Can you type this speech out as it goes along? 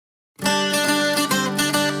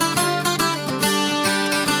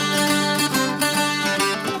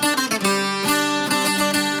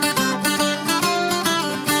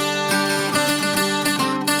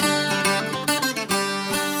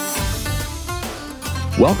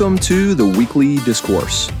Welcome to the weekly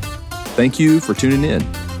Discourse. Thank you for tuning in.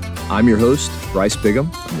 I'm your host, Bryce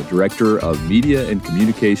Bigham. I'm the Director of Media and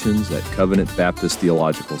Communications at Covenant Baptist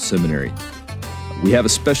Theological Seminary. We have a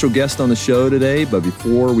special guest on the show today, but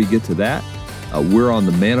before we get to that, we're on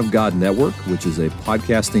the Man of God Network, which is a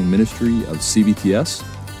podcasting ministry of CBTS.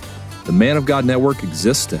 The Man of God Network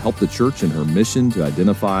exists to help the church in her mission to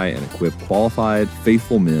identify and equip qualified,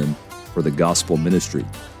 faithful men for the gospel ministry.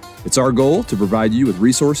 It's our goal to provide you with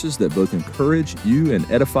resources that both encourage you and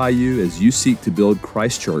edify you as you seek to build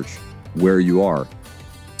Christ Church where you are,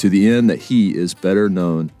 to the end that He is better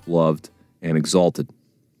known, loved, and exalted.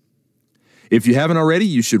 If you haven't already,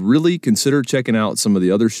 you should really consider checking out some of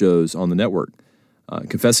the other shows on the network.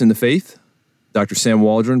 Confessing the Faith, Dr. Sam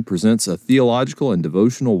Waldron presents a theological and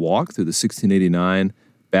devotional walk through the 1689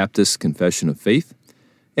 Baptist Confession of Faith.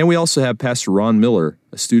 And we also have Pastor Ron Miller,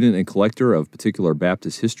 a student and collector of particular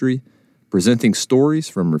Baptist history, presenting stories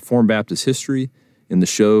from Reformed Baptist history in the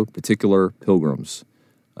show Particular Pilgrims.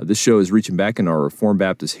 This show is reaching back in our Reformed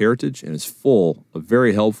Baptist heritage and is full of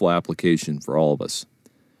very helpful application for all of us.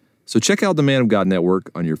 So check out the Man of God Network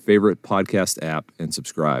on your favorite podcast app and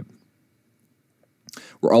subscribe.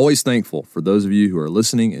 We're always thankful for those of you who are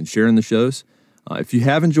listening and sharing the shows. If you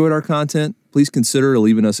have enjoyed our content, please consider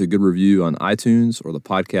leaving us a good review on iTunes or the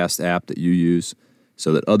podcast app that you use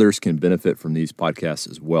so that others can benefit from these podcasts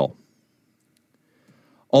as well.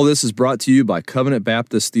 All this is brought to you by Covenant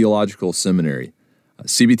Baptist Theological Seminary.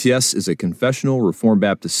 CBTS is a confessional Reformed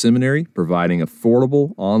Baptist seminary providing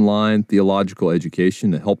affordable online theological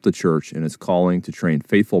education to help the church in its calling to train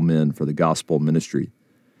faithful men for the gospel ministry.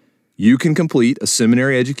 You can complete a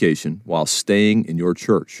seminary education while staying in your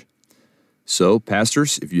church. So,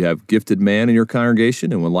 pastors, if you have a gifted man in your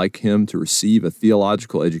congregation and would like him to receive a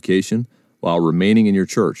theological education while remaining in your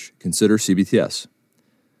church, consider CBTS.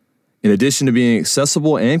 In addition to being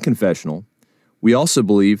accessible and confessional, we also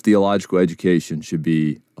believe theological education should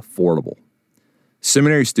be affordable.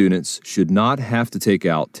 Seminary students should not have to take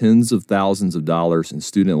out tens of thousands of dollars in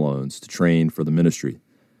student loans to train for the ministry.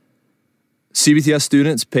 CBTS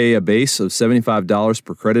students pay a base of $75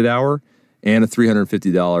 per credit hour and a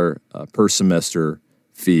 $350 per semester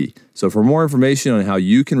fee. So for more information on how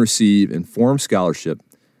you can receive informed scholarship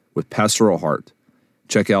with pastoral heart,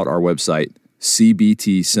 check out our website,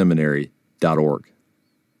 cbtseminary.org.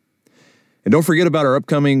 And don't forget about our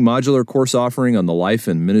upcoming modular course offering on the life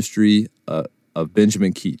and ministry of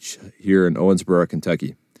Benjamin Keach here in Owensboro,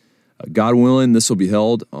 Kentucky. God willing, this will be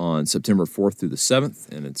held on September 4th through the 7th,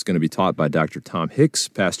 and it's going to be taught by Dr. Tom Hicks,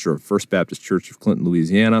 pastor of First Baptist Church of Clinton,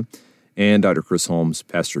 Louisiana, and Dr. Chris Holmes,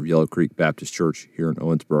 pastor of Yellow Creek Baptist Church here in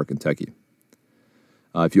Owensboro, Kentucky.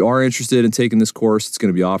 If you are interested in taking this course, it's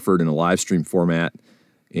going to be offered in a live stream format,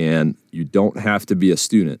 and you don't have to be a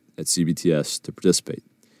student at CBTS to participate.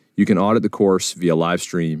 You can audit the course via live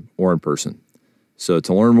stream or in person. So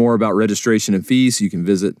to learn more about registration and fees, you can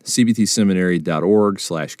visit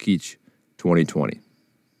cbtseminary.org/Keach2020.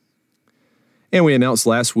 And we announced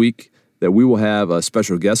last week that we will have a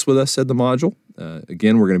special guest with us at the module.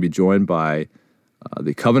 Again, we're going to be joined by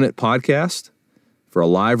the Covenant Podcast for a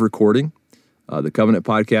live recording. The Covenant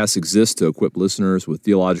Podcast exists to equip listeners with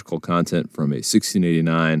theological content from a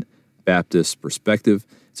 1689 Baptist perspective.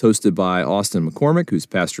 It's hosted by Austin McCormick, who's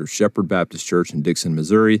pastor of Shepherd Baptist Church in Dixon,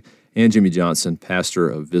 Missouri, and Jimmy Johnson, pastor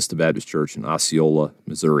of Vista Baptist Church in Osceola,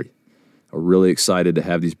 Missouri. We're really excited to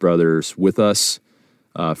have these brothers with us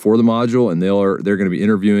for the module, and they're going to be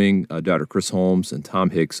interviewing Dr. Chris Holmes and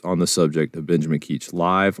Tom Hicks on the subject of Benjamin Keach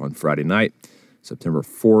live on Friday night, September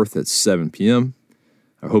 4th at 7 p.m.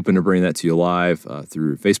 I'm hoping to bring that to you live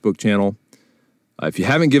through Facebook channel. If you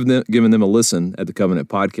haven't given them a listen at the Covenant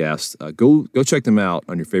Podcast, go check them out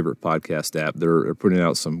on your favorite podcast app. They're putting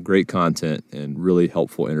out some great content and really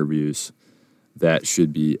helpful interviews that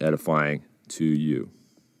should be edifying to you.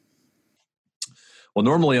 Well,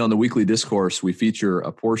 normally on the weekly Discourse, we feature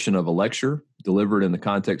a portion of a lecture delivered in the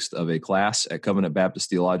context of a class at Covenant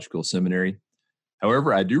Baptist Theological Seminary.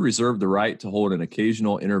 However, I do reserve the right to hold an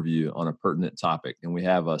occasional interview on a pertinent topic, and we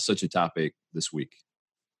have such a topic this week.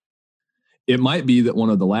 It might be that one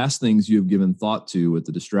of the last things you have given thought to with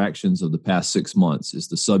the distractions of the past 6 months is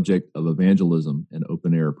the subject of evangelism and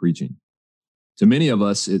open-air preaching. To many of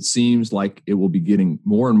us, it seems like it will be getting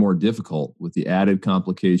more and more difficult with the added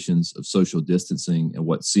complications of social distancing and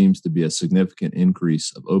what seems to be a significant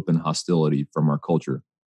increase of open hostility from our culture.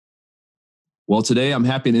 Well, today I'm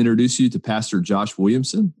happy to introduce you to Pastor Josh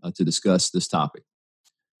Williamson to discuss this topic.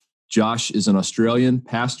 Josh is an Australian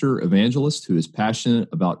pastor evangelist who is passionate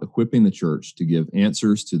about equipping the church to give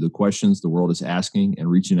answers to the questions the world is asking and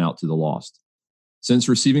reaching out to the lost. Since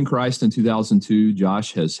receiving Christ in 2002,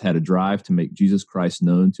 Josh has had a drive to make Jesus Christ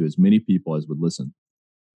known to as many people as would listen.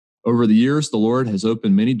 Over the years, the Lord has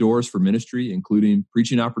opened many doors for ministry, including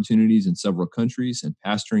preaching opportunities in several countries and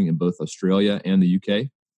pastoring in both Australia and the UK.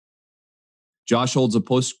 Josh holds a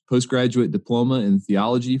postgraduate diploma in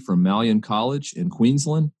theology from Malyon College in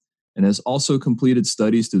Queensland and has also completed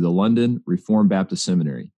studies through the London Reformed Baptist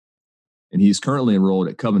Seminary. And he is currently enrolled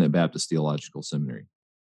at Covenant Baptist Theological Seminary.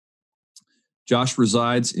 Josh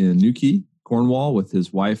resides in Newquay, Cornwall, with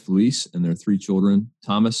his wife, Louise, and their 3 children,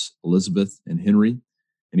 Thomas, Elizabeth, and Henry.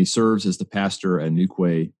 And he serves as the pastor at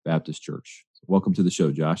Newquay Baptist Church. Welcome to the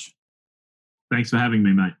show, Josh. Thanks for having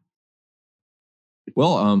me, mate.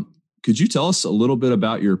 Well, could you tell us a little bit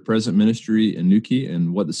about your present ministry in Newquay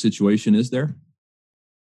and what the situation is there?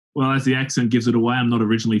 Well, as the accent gives it away, I'm not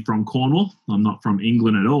originally from Cornwall. I'm not from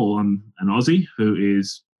England at all. I'm an Aussie who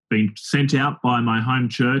is being sent out by my home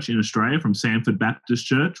church in Australia from Sanford Baptist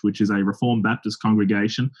Church, which is a Reformed Baptist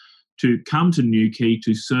congregation, to come to Newquay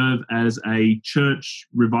to serve as a church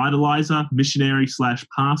revitalizer, missionary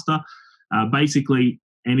 / pastor, basically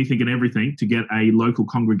anything and everything to get a local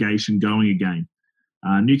congregation going again.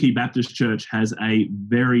 Newquay Baptist Church has a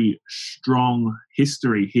very strong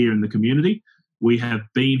history here in the community. We have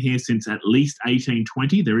been here since at least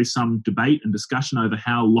 1820. There is some debate and discussion over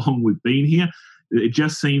how long we've been here. It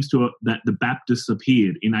just seems that the Baptists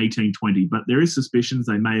appeared in 1820, but there is suspicions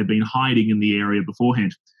they may have been hiding in the area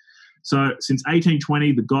beforehand. So since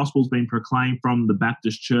 1820, the gospel's been proclaimed from the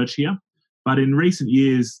Baptist church here. But in recent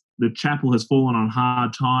years, the chapel has fallen on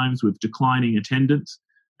hard times with declining attendance.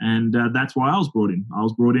 And that's why I was brought in. I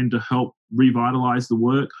was brought in to help revitalize the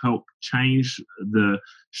work, help change the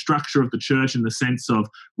structure of the church in the sense of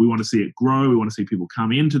we want to see it grow, we want to see people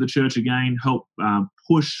come into the church again, help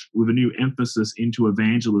push with a new emphasis into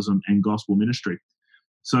evangelism and gospel ministry.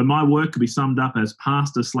 So my work could be summed up as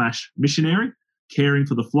pastor / missionary, caring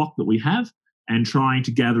for the flock that we have and trying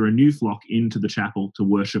to gather a new flock into the chapel to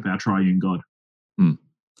worship our triune God.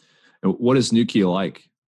 What is Newquay like?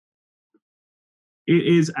 It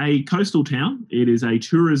is a coastal town. It is a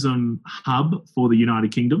tourism hub for the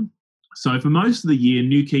United Kingdom. So for most of the year,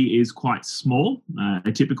 Newquay is quite small,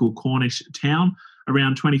 a typical Cornish town,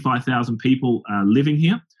 around 25,000 people living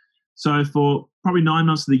here. So for probably 9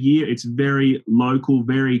 months of the year, it's very local,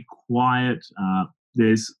 very quiet.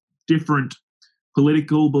 There's different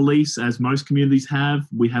political beliefs, as most communities have.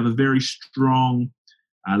 We have a very strong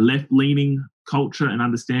left-leaning culture and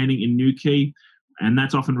understanding in Newquay. And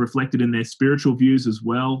that's often reflected in their spiritual views as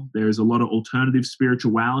well. There is a lot of alternative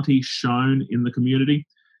spirituality shown in the community.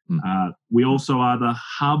 We also are the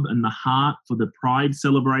hub and the heart for the Pride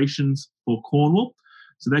celebrations for Cornwall.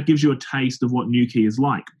 So that gives you a taste of what Newquay is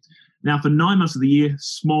like. Now, for 9 months of the year,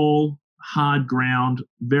 small, hard ground,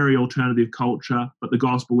 very alternative culture, but the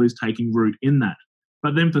gospel is taking root in that.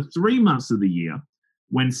 But then for 3 months of the year,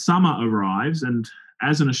 when summer arrives, and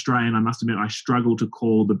as an Australian, I must admit, I struggle to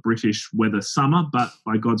call the British weather summer, but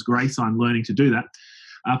by God's grace, I'm learning to do that.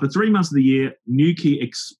 For 3 months of the year, Newquay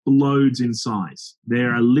explodes in size.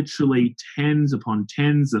 There are literally tens upon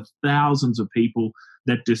tens of thousands of people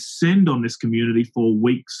that descend on this community for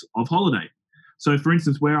weeks of holiday. So, for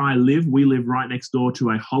instance, where I live, we live right next door to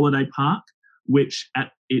a holiday park, which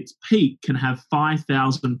at its peak can have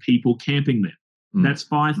 5,000 people camping there. That's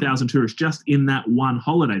 5,000 tourists just in that one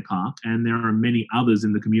holiday park, and there are many others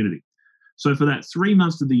in the community. So for that 3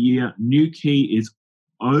 months of the year, Newquay is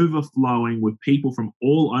overflowing with people from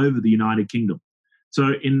all over the United Kingdom.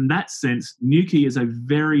 So in that sense, Newquay is a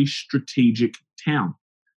very strategic town.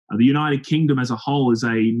 The United Kingdom as a whole is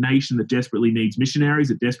a nation that desperately needs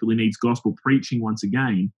missionaries, it desperately needs gospel preaching once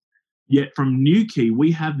again. Yet from Newquay,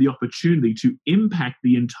 we have the opportunity to impact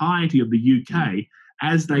the entirety of the UK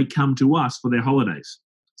as they come to us for their holidays.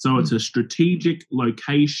 So it's a strategic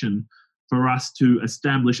location for us to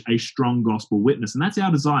establish a strong gospel witness. And that's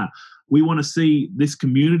our desire. We want to see this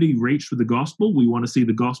community reached with the gospel. We want to see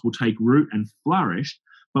the gospel take root and flourish.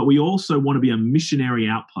 But we also want to be a missionary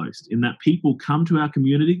outpost in that people come to our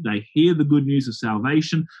community, they hear the good news of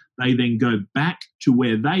salvation, they then go back to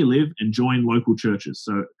where they live and join local churches.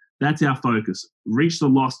 So that's our focus. Reach the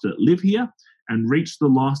lost that live here and reach the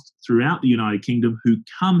lost throughout the United Kingdom who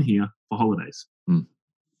come here for holidays. Well,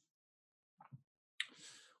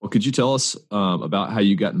 could you tell us about how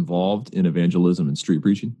you got involved in evangelism and street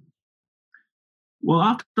preaching? Well,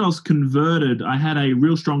 after I was converted, I had a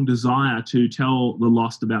real strong desire to tell the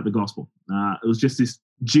lost about the gospel. It was just this,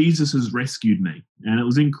 Jesus has rescued me, and it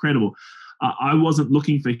was incredible. I wasn't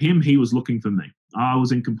looking for him, he was looking for me. I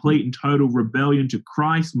was in complete and total rebellion to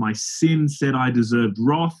Christ. My sin said I deserved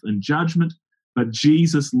wrath and judgment. But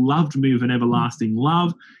Jesus loved me with an everlasting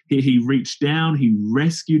love. He reached down, he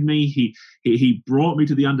rescued me, he brought me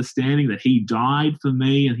to the understanding that he died for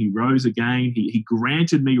me and he rose again. He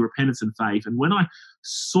granted me repentance and faith. And when I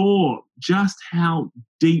saw just how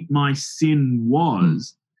deep my sin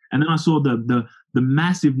was, and then I saw the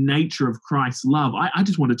massive nature of Christ's love, I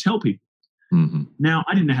just want to tell people. Mm-hmm. Now,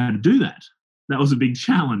 I didn't know how to do that. That was a big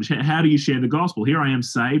challenge. How do you share the gospel? Here I am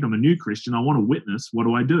saved. I'm a new Christian. I want to witness. What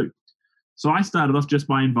do I do? So I started off just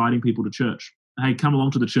by inviting people to church. Hey, come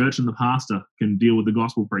along to the church and the pastor can deal with the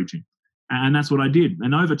gospel preaching. And that's what I did.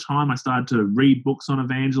 And over time, I started to read books on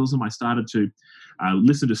evangelism. I started to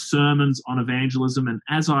listen to sermons on evangelism. And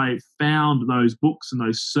as I found those books and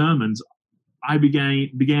those sermons, I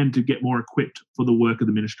began to get more equipped for the work of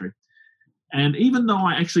the ministry. And even though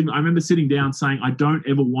I remember sitting down saying, I don't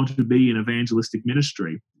ever want to be in evangelistic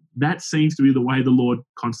ministry, that seems to be the way the Lord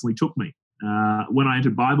constantly took me. When I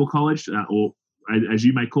entered Bible college, or as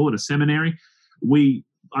you may call it, a seminary,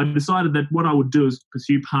 I decided that what I would do is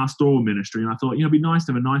pursue pastoral ministry. And I thought, it'd be nice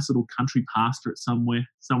to have a nice little country pastorate somewhere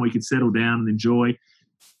you could settle down and enjoy.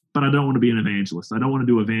 But I don't want to be an evangelist. I don't want to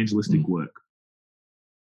do evangelistic work.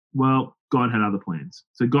 Well, God had other plans.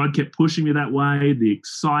 So God kept pushing me that way. The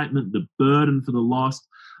excitement, the burden for the lost,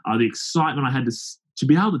 the excitement I had to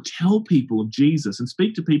be able to tell people of Jesus and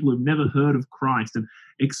speak to people who've never heard of Christ and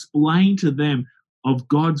explain to them of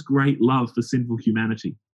God's great love for sinful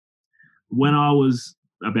humanity. When I was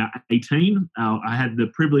about 18, I had the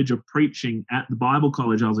privilege of preaching at the Bible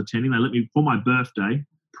college I was attending. They let me, for my birthday,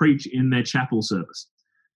 preach in their chapel service.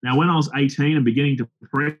 Now, when I was 18 and beginning to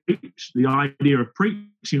preach, the idea of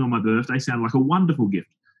preaching on my birthday sounded like a wonderful gift.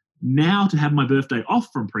 Now, to have my birthday off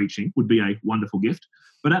from preaching would be a wonderful gift.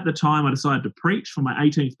 But at the time, I decided to preach for my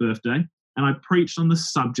 18th birthday, and I preached on the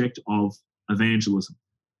subject of evangelism.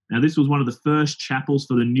 Now, this was one of the first chapels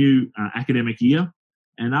for the new academic year.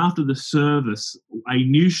 And after the service, a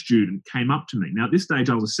new student came up to me. Now, at this stage,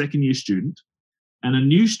 I was a second-year student. And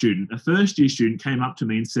a first-year student came up to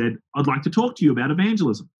me and said, I'd like to talk to you about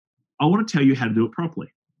evangelism. I want to tell you how to do it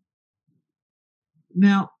properly.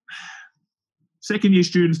 Now, second-year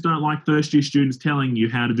students don't like first-year students telling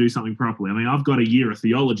you how to do something properly. I mean, I've got a year of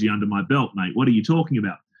theology under my belt, mate. What are you talking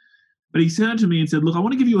about? But he turned to me and said, look, I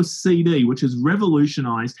want to give you a CD which has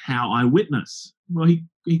revolutionized how I witness. Well,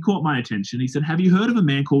 he caught my attention. He said, have you heard of a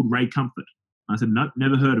man called Ray Comfort? I said, nope,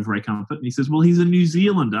 never heard of Ray Comfort. And he says, well, he's a New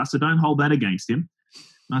Zealander, so don't hold that against him.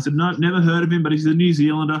 And I said, nope, never heard of him, but he's a New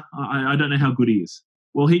Zealander. I don't know how good he is.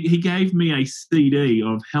 Well, he gave me a CD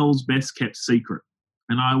of Hell's Best Kept Secret.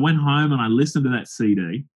 And I went home and I listened to that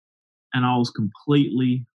CD and I was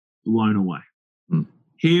completely blown away.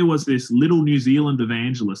 Here was this little New Zealand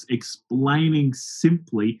evangelist explaining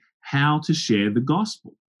simply how to share the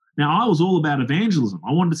gospel. Now, I was all about evangelism.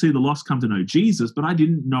 I wanted to see the lost come to know Jesus, but I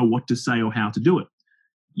didn't know what to say or how to do it.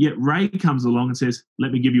 Yet Ray comes along and says,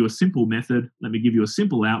 let me give you a simple method. Let me give you a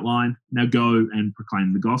simple outline. Now go and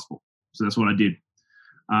proclaim the gospel. So that's what I did.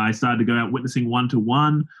 I started to go out witnessing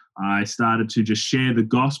one-to-one. I started to just share the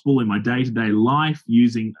gospel in my day-to-day life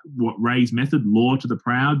using what Ray's method, law to the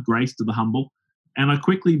proud, grace to the humble. And I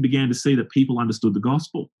quickly began to see that people understood the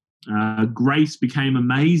gospel. Grace became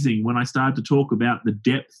amazing when I started to talk about the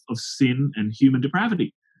depth of sin and human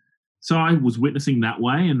depravity. So I was witnessing that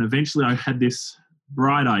way, and eventually I had this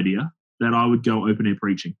bright idea that I would go open air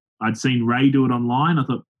preaching. I'd seen Ray do it online. I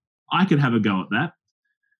thought I could have a go at that.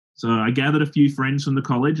 So I gathered a few friends from the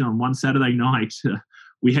college, and on one Saturday night,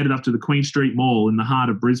 we headed up to the Queen Street Mall in the heart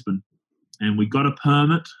of Brisbane, and we got a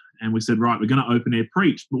permit, and we said, right, we're going to open air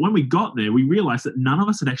preach. But when we got there, we realized that none of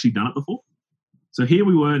us had actually done it before. So here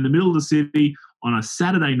we were in the middle of the city on a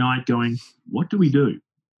Saturday night going, what do we do?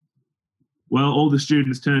 Well, all the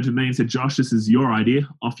students turned to me and said, Josh, this is your idea.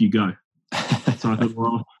 Off you go. So I thought,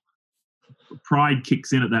 well, pride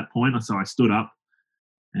kicks in at that point. So I stood up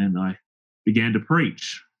and I began to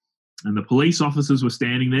preach. And the police officers were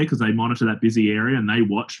standing there because they monitor that busy area, and they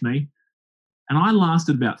watched me. And I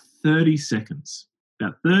lasted about 30 seconds.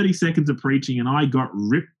 About 30 seconds of preaching, and I got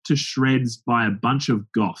ripped to shreds by a bunch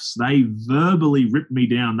of goths. They verbally ripped me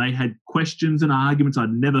down. They had questions and arguments I'd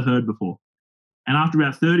never heard before. And after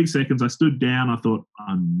about 30 seconds, I stood down. I thought,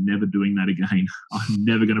 I'm never doing that again. I'm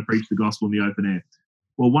never going to preach the gospel in the open air.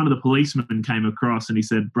 Well, one of the policemen came across and he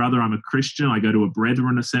said, brother, I'm a Christian. I go to a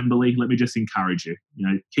brethren assembly. Let me just encourage you.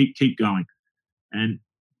 Keep going. And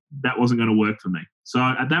that wasn't going to work for me. So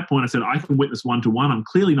at that point, I said, I can witness one-to-one. I'm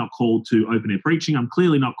clearly not called to open air preaching. I'm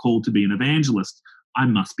clearly not called to be an evangelist. I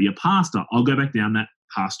must be a pastor. I'll go back down that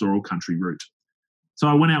pastoral country route. So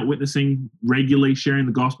I went out witnessing regularly, sharing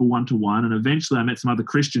the gospel one-to-one, and eventually I met some other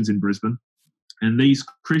Christians in Brisbane And these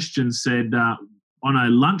Christians said, on a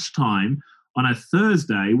lunchtime, on a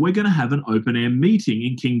Thursday, we're going to have an open-air meeting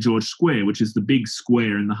in King George Square, which is the big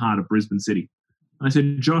square in the heart of Brisbane City. And I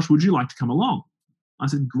said, Josh, would you like to come along? I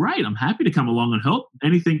said, great, I'm happy to come along and help.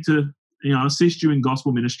 Anything to assist you in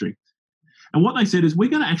gospel ministry. And what they said is, we're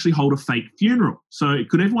going to actually hold a fake funeral. So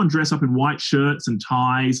could everyone dress up in white shirts and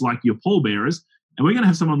ties like your pallbearers? And we're going to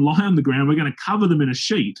have someone lie on the ground. We're going to cover them in a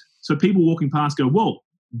sheet. So people walking past go, whoa,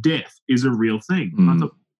 death is a real thing. And I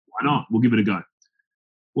thought, why not? We'll give it a go.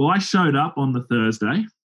 Well, I showed up on the Thursday,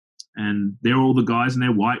 and there were all the guys in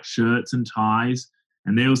their white shirts and ties.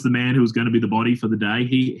 And there was the man who was going to be the body for the day.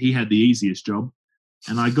 He had the easiest job.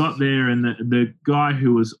 And I got there, and the guy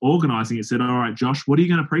who was organising it said, all right, Josh, what are you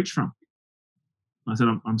going to preach from? I said,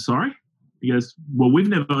 I'm sorry? He goes, well, we've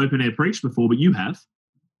never open air preached before, but you have.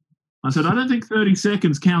 I said, I don't think 30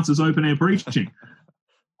 seconds counts as open air preaching.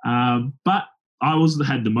 But I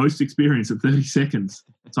had the most experience at 30 seconds.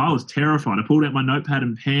 So I was terrified. I pulled out my notepad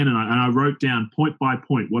and pen, and I wrote down point by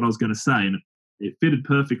point what I was going to say. And it fitted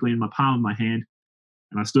perfectly in my palm of my hand.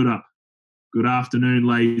 And I stood up. Good afternoon,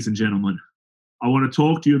 ladies and gentlemen. I want to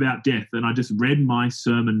talk to you about death. And I just read my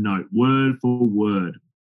sermon note, word for word.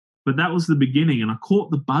 But that was the beginning, and I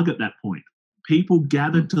caught the bug at that point. People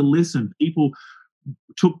gathered to listen. People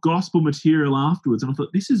took gospel material afterwards, and I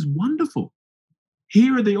thought, this is wonderful.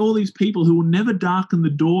 Here are all these people who will never darken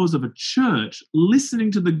the doors of a church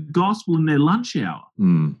listening to the gospel in their lunch hour.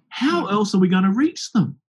 How else are we going to reach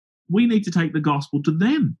them? We need to take the gospel to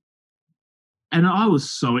them. And I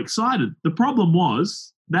was so excited. The problem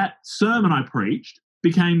was that sermon I preached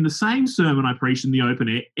became the same sermon I preached in the open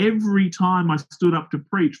air every time I stood up to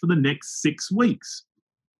preach for the next 6 weeks.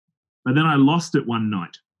 But then I lost it one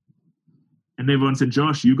night. And everyone said,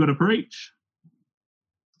 Josh, you got to preach.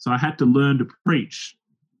 So I had to learn to preach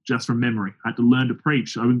just from memory. I had to learn to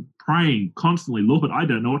preach. I was praying constantly, Lord, I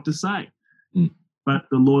don't know what to say. But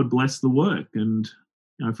the Lord blessed the work. And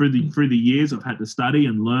through the years, I've had to study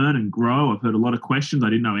and learn and grow. I've heard a lot of questions I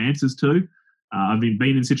didn't know answers to. I've been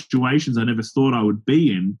in situations I never thought I would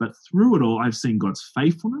be in, but through it all, I've seen God's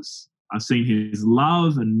faithfulness. I've seen his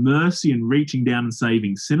love and mercy and reaching down and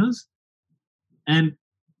saving sinners. And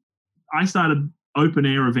I started open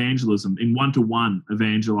air evangelism in one-to-one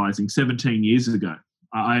evangelizing 17 years ago.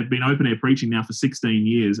 I've been open air preaching now for 16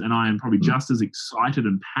 years, and I am probably just as excited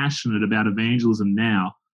and passionate about evangelism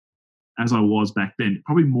now as I was back then,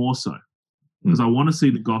 probably more so. Because I want to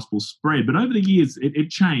see the gospel spread. But over the years,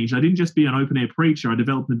 it changed. I didn't just be an open-air preacher. I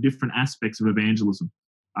developed the different aspects of evangelism.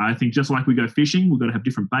 I think just like we go fishing, we've got to have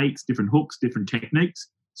different baits, different hooks, different techniques.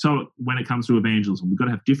 So when it comes to evangelism, we've got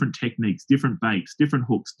to have different techniques, different baits, different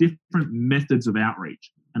hooks, different methods of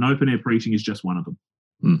outreach. And open-air preaching is just one of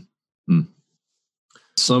them.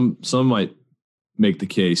 Some might make the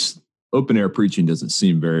case, open-air preaching doesn't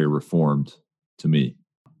seem very reformed to me.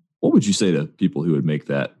 What would you say to people who would make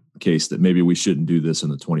that case that maybe we shouldn't do this in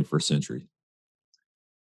the 21st century?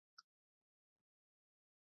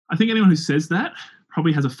 I think anyone who says that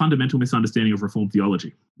probably has a fundamental misunderstanding of Reformed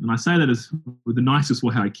theology. And I say that with the nicest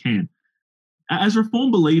way I can. As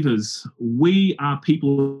Reformed believers, we are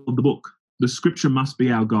people of the book. The scripture must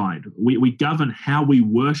be our guide. We govern how we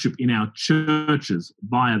worship in our churches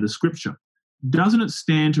via the scripture. Doesn't it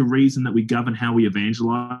stand to reason that we govern how we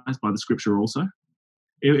evangelize by the scripture also?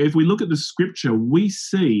 If we look at the scripture, we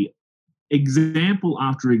see example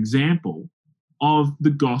after example of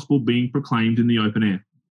the gospel being proclaimed in the open air.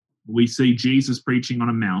 We see Jesus preaching on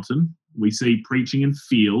a mountain. We see preaching in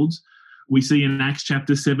fields. We see in Acts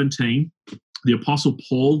chapter 17, the Apostle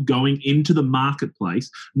Paul going into the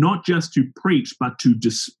marketplace, not just to preach, but to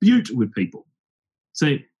dispute with people.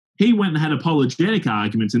 So he went and had apologetic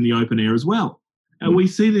arguments in the open air as well. And we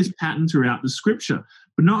see this pattern throughout the scripture.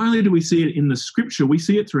 But not only do we see it in the scripture, we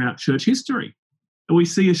see it throughout church history. And we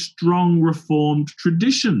see a strong Reformed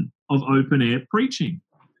tradition of open-air preaching.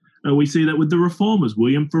 We see that with the Reformers.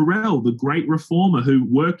 William Farel, the great reformer who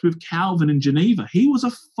worked with Calvin in Geneva, he was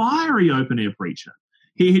a fiery open-air preacher.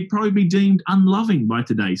 He'd probably be deemed unloving by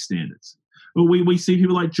today's standards. But we see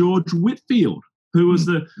people like George Whitefield, who was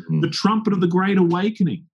the trumpet of the Great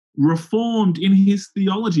Awakening, reformed in his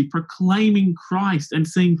theology, proclaiming Christ and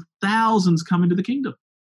seeing thousands come into the kingdom.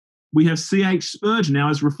 We have C.H. Spurgeon. Now,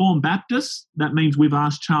 as Reformed Baptists, that means we've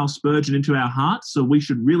asked Charles Spurgeon into our hearts, so we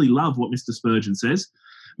should really love what Mr. Spurgeon says.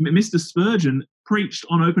 Mr. Spurgeon preached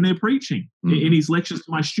on open-air preaching. In his lectures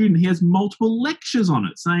to my student, he has multiple lectures on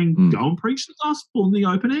it saying, go and preach the gospel in the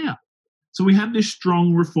open air. So we have this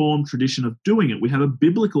strong Reformed tradition of doing it. We have a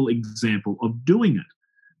biblical example of doing it.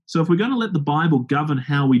 So if we're going to let the Bible govern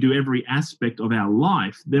how we do every aspect of our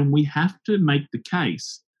life, then we have to make the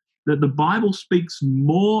case that the Bible speaks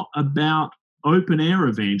more about open-air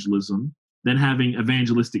evangelism than having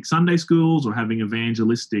evangelistic Sunday schools or having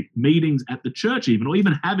evangelistic meetings at the church even, or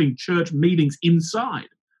even having church meetings inside.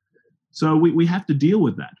 So we have to deal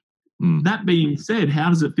with that. That being said, how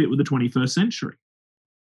does it fit with the 21st century?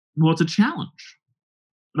 Well, it's a challenge.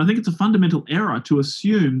 But I think it's a fundamental error to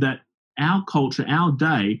assume that our culture, our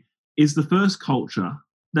day, is the first culture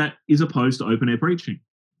that is opposed to open-air preaching.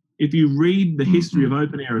 If you read the history of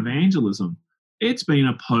open-air evangelism, it's been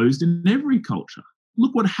opposed in every culture.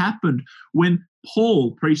 Look what happened when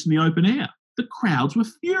Paul preached in the open air. The crowds were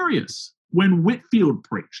furious. When Whitefield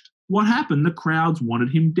preached, what happened? The crowds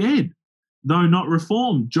wanted him dead. Though not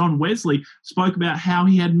reformed, John Wesley spoke about how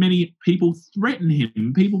he had many people threaten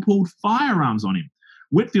him. People pulled firearms on him.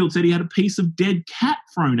 Whitefield said he had a piece of dead cat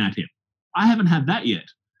thrown at him. I haven't had that yet.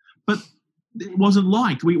 But it wasn't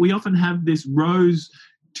liked. We often have this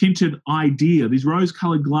rose-tinted idea, this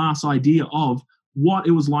rose-coloured glass idea of what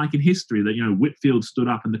it was like in history, that, Whitefield stood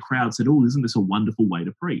up and the crowd said, oh, isn't this a wonderful way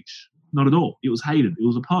to preach? Not at all. It was hated. It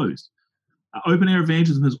was opposed. Open-air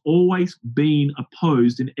evangelism has always been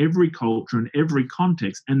opposed in every culture and every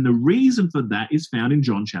context, and the reason for that is found in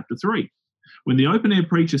John chapter 3. When the open-air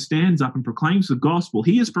preacher stands up and proclaims the gospel,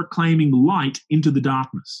 he is proclaiming light into the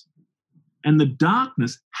darkness. And the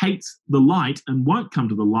darkness hates the light and won't come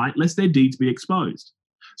to the light lest their deeds be exposed.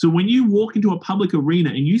 So when you walk into a public arena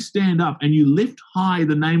and you stand up and you lift high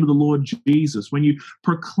the name of the Lord Jesus, when you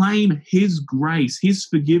proclaim his grace, his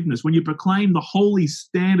forgiveness, when you proclaim the holy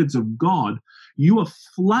standards of God, you are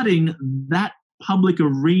flooding that public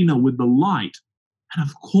arena with the light. And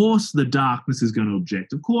of course the darkness is going to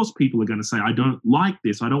object. Of course people are going to say, I don't like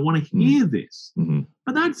this. I don't want to hear this.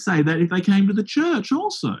 But they'd say that if they came to the church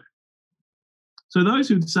also. So those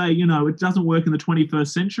who'd say, it doesn't work in the 21st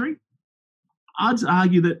century, I'd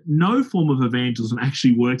argue that no form of evangelism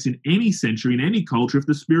actually works in any century, in any culture, if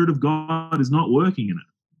the Spirit of God is not working in it.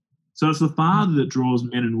 So it's the Father that draws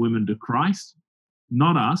men and women to Christ,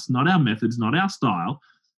 not us, not our methods, not our style.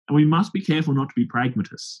 And we must be careful not to be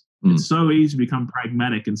pragmatists. It's so easy to become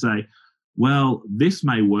pragmatic and say, well, this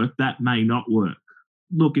may work, that may not work.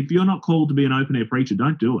 Look, if you're not called to be an open-air preacher,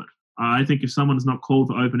 don't do it. I think if someone is not called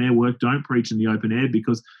for open-air work, don't preach in the open air,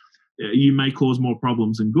 because you may cause more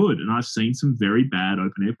problems than good. And I've seen some very bad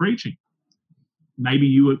open-air preaching. Maybe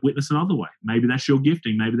you would witness another way. Maybe that's your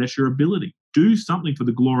gifting. Maybe that's your ability. Do something for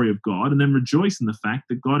the glory of God and then rejoice in the fact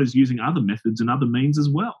that God is using other methods and other means as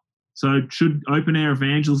well. So should open-air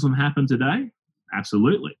evangelism happen today?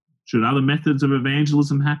 Absolutely. Should other methods of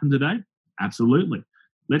evangelism happen today? Absolutely.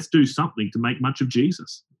 Let's do something to make much of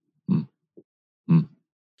Jesus.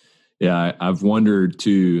 Yeah, I've wondered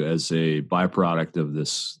too, as a byproduct of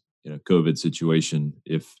this COVID situation,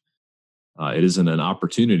 if it isn't an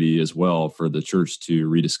opportunity as well for the church to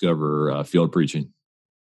rediscover field preaching.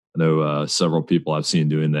 I know several people I've seen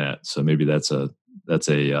doing that, so maybe that's a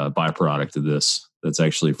byproduct of this. That's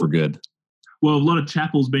actually for good. Well, a lot of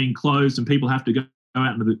chapels being closed and people have to go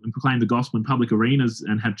out and proclaim the gospel in public arenas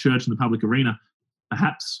and have church in the public arena.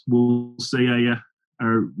 Perhaps we'll see a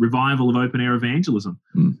revival of open-air evangelism.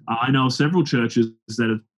 I know of several churches that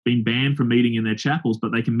have been banned from meeting in their chapels,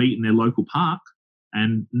 but they can meet in their local park,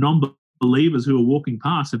 and non-believers who are walking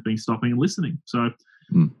past have been stopping and listening. So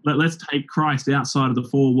let's take Christ outside of the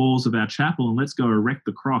four walls of our chapel and let's go erect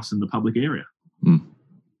the cross in the public area.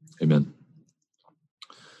 Amen.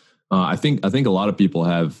 I think a lot of people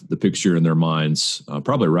have the picture in their minds,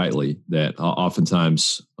 probably rightly, that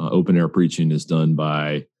oftentimes open-air preaching is done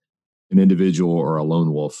by an individual or a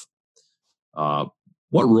lone wolf.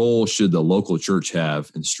 What role should the local church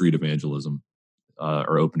have in street evangelism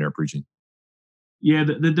or open-air preaching? Yeah,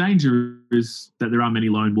 the danger is that there are many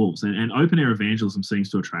lone wolves, and open-air evangelism seems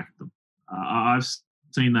to attract them. I've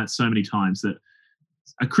seen that so many times, that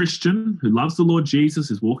a Christian who loves the Lord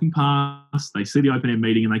Jesus is walking past, they see the open-air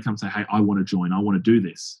meeting and they come say, hey, I want to join, I want to do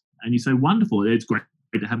this. And you say, wonderful, it's great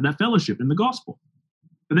to have that fellowship in the gospel.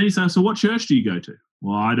 But then you say, so what church do you go to?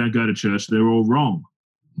 Well, I don't go to church, they're all wrong.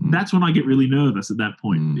 That's when I get really nervous at that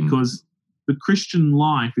point, because the Christian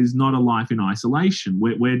life is not a life in isolation.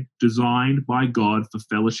 We're designed by God for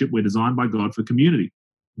fellowship. We're designed by God for community.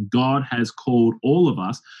 God has called all of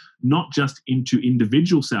us not just into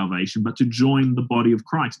individual salvation, but to join the body of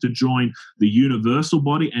Christ, to join the universal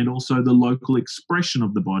body and also the local expression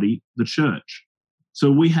of the body, the church. So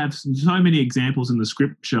we have so many examples in the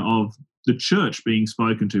scripture of the church being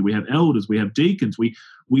spoken to. We have elders, we have deacons,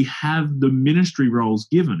 we have the ministry roles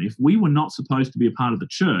given. If we were not supposed to be a part of the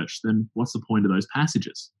church, then what's the point of those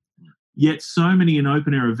passages? Yet so many in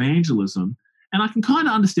open-air evangelism, And I can kind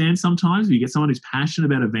of understand sometimes if you get someone who's passionate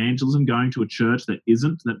about evangelism going to a church that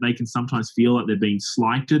isn't, that they can sometimes feel like they're being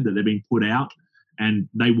slighted, that they're being put out, and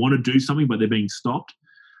they want to do something, but they're being stopped.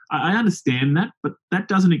 I understand that, but that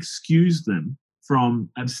doesn't excuse them from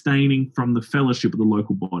abstaining from the fellowship of the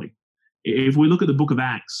local body. If we look at the book of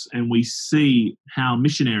Acts and we see how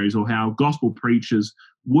missionaries or how gospel preachers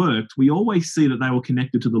worked, we always see that they were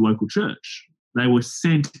connected to the local church. They were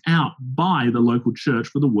sent out by the local church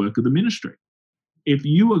for the work of the ministry. If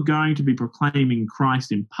you are going to be proclaiming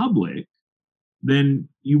Christ in public, then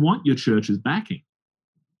you want your church's backing.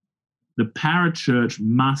 The parachurch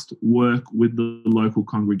must work with the local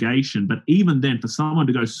congregation. But even then, for someone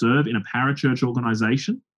to go serve in a parachurch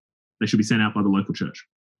organization, they should be sent out by the local church.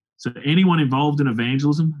 So anyone involved in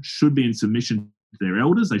evangelism should be in submission to their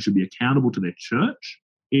elders. They should be accountable to their church.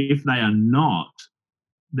 If they are not,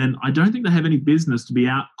 then I don't think they have any business to be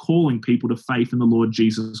out calling people to faith in the Lord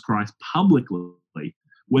Jesus Christ publicly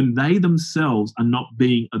when they themselves are not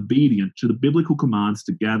being obedient to the biblical commands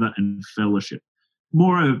to gather and fellowship.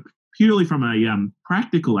 More purely from a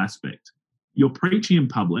practical aspect, you're preaching in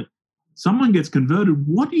public, someone gets converted,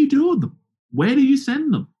 what do you do with them? Where do you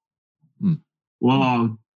send them? Well,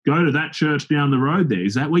 I'll go to that church down the road there.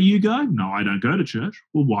 Is that where you go? No, I don't go to church.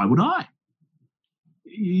 Well, why would I?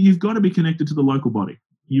 You've got to be connected to the local body.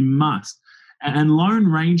 You must. And Lone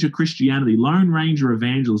Ranger Christianity, Lone Ranger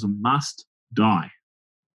evangelism must die.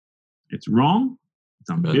 It's wrong. It's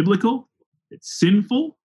unbiblical. It's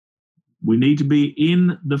sinful. We need to be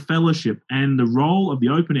in the fellowship. And the role of the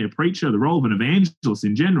open-air preacher, the role of an evangelist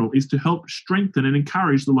in general, is to help strengthen and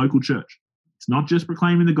encourage the local church. It's not just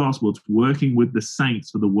proclaiming the gospel, it's working with the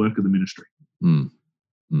saints for the work of the ministry.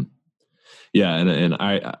 Yeah, and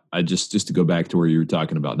I just to go back to where you were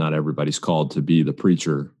talking about not everybody's called to be the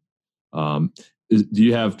preacher. Do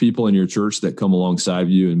you have people in your church that come alongside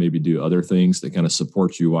you and maybe do other things that kind of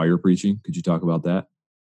support you while you're preaching? Could you talk about that?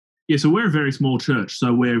 Yeah, so we're a very small church,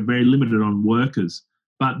 so we're very limited on workers.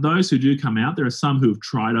 But those who do come out, there are some who have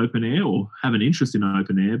tried open air or have an interest in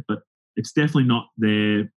open air, but it's definitely not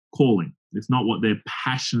their calling. It's not what they're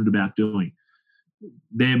passionate about doing.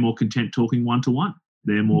 They're more content talking one-to-one.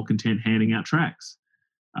 They're more content handing out tracts.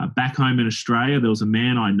 Back home in Australia, there was a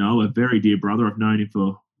man I know, a very dear brother. I've known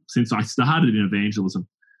him since I started in evangelism.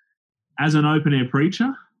 As an open-air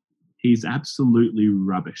preacher, he's absolutely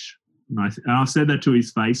rubbish. And I said that to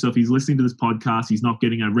his face. So if he's listening to this podcast, he's not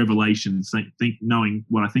getting a revelation knowing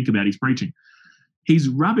what I think about his preaching. He's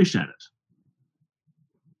rubbish at it.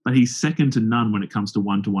 But he's second to none when it comes to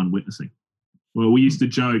one-to-one witnessing. Well, we used to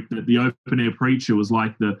joke that the open-air preacher was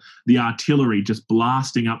like the artillery just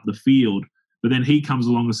blasting up the field, but then he comes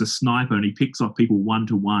along as a sniper and he picks off people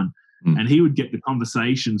one-to-one. And he would get the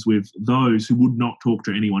conversations with those who would not talk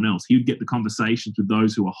to anyone else. He would get the conversations with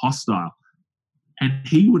those who are hostile. And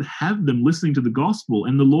he would have them listening to the gospel,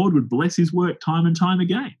 and the Lord would bless his work time and time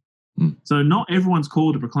again. So not everyone's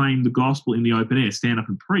called to proclaim the gospel in the open air, stand up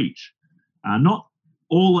and preach. Not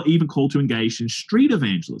all are even called to engage in street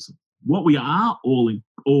evangelism. What we are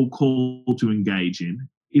all called to engage in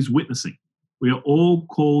is witnessing. We are all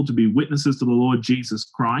called to be witnesses to the Lord Jesus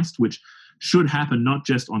Christ, which should happen not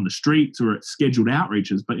just on the streets or at scheduled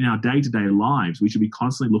outreaches, but in our day-to-day lives. We should be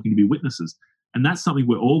constantly looking to be witnesses. And that's something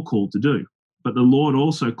we're all called to do. But the Lord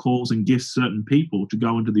also calls and gifts certain people to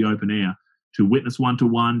go into the open air, to witness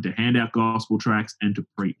one-to-one, to hand out gospel tracts, and to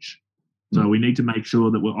preach. So we need to make sure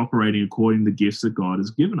that we're operating according to the gifts that God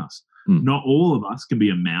has given us. Not all of us can be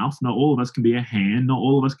a mouth. Not all of us can be a hand. Not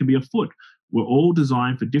all of us can be a foot. We're all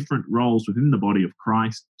designed for different roles within the body of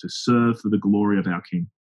Christ to serve for the glory of our King.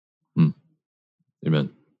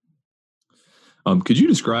 Amen. Could you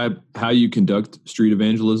describe how you conduct street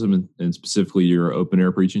evangelism and specifically your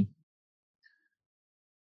open-air preaching?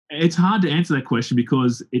 It's hard to answer that question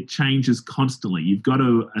because it changes constantly. You've got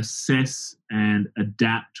to assess and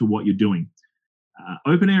adapt to what you're doing.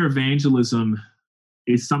 Open-air evangelism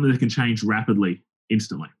is something that can change rapidly,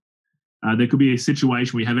 instantly. There could be a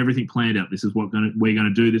situation where you have everything planned out. This is what we're going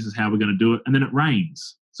to do. This is how we're going to do it. And then it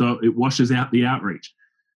rains. So it washes out the outreach.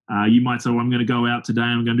 You might say, well, I'm going to go out today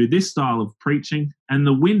and I'm going to do this style of preaching. And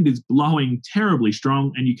the wind is blowing terribly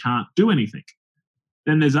strong and you can't do anything.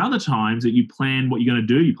 Then there's other times that you plan what you're going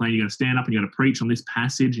to do. You plan you're going to stand up and you're going to preach on this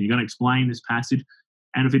passage and you're going to explain this passage.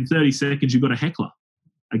 And if in 30 seconds you've got a heckler,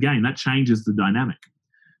 again, that changes the dynamic.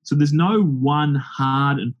 So there's no one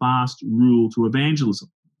hard and fast rule to evangelism.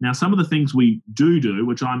 Now, some of the things we do,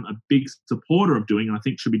 which I'm a big supporter of doing and I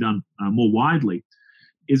think should be done more widely,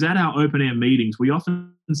 is at our open-air meetings, we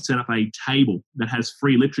often set up a table that has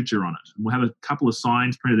free literature on it. And we'll have a couple of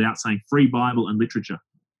signs printed out saying free Bible and literature.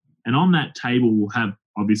 And on that table, we'll have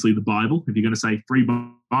obviously the Bible. If you're going to say 3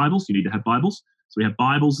 Bibles, you need to have Bibles. So we have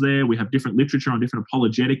Bibles there. We have different literature on different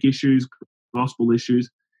apologetic issues, gospel issues.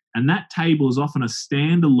 And that table is often a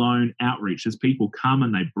standalone outreach as people come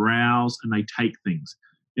and they browse and they take things.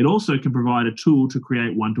 It also can provide a tool to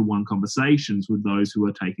create one-to-one conversations with those who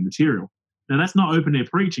are taking material. Now, that's not open-air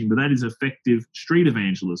preaching, but that is effective street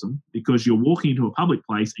evangelism, because you're walking into a public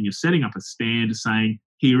place and you're setting up a stand saying,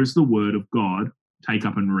 here is the word of God, take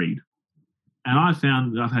up and read. And I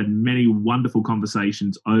found that I've had many wonderful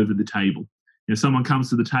conversations over the table. You know, someone comes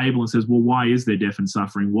to the table and says, well, why is there death and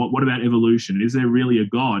suffering? What about evolution? Is there really a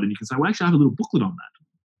God? And you can say, well, actually, I have a little booklet on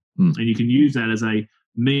that. And you can use that as a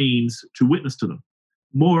means to witness to them.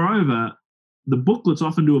 Moreover, the booklets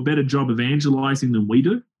often do a better job evangelizing than we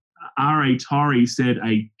do. R.A. Torrey said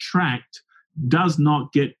a tract does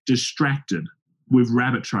not get distracted with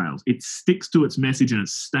rabbit trails. It sticks to its message and it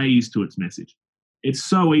stays to its message. It's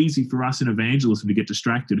so easy for us in evangelism to get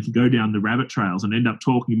distracted and go down the rabbit trails and end up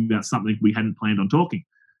talking about something we hadn't planned on talking.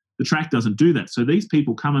 The tract doesn't do that. So these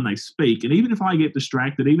people come and they speak, and even if I get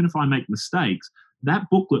distracted, even if I make mistakes, that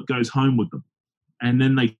booklet goes home with them. And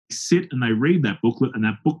then they sit and they read that booklet, and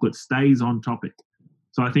that booklet stays on topic.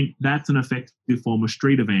 So I think that's an effective form of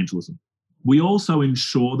street evangelism. We also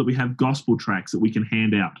ensure that we have gospel tracts that we can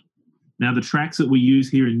hand out. Now, the tracts that we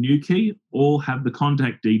use here in Newquay all have the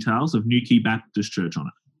contact details of Newquay Baptist Church on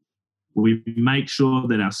it. We make sure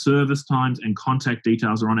that our service times and contact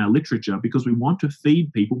details are on our literature because we want to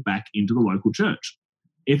feed people back into the local church.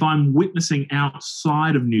 If I'm witnessing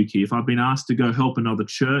outside of Newquay, if I've been asked to go help another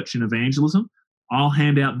church in evangelism, I'll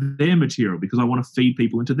hand out their material because I want to feed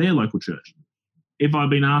people into their local church. If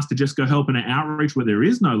I've been asked to just go help in an outreach where there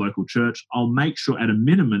is no local church, I'll make sure at a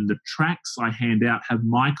minimum the tracts I hand out have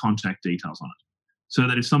my contact details on it, so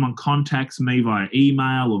that if someone contacts me via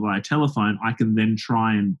email or via telephone, I can then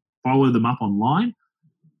try and follow them up online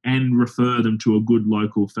and refer them to a good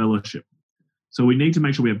local fellowship. So we need to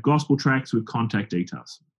make sure we have gospel tracts with contact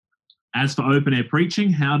details. As for open air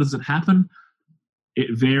preaching, how does it happen? It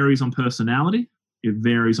varies on personality. It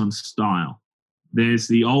varies on style. There's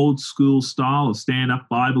the old school style of stand up,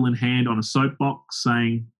 Bible in hand on a soapbox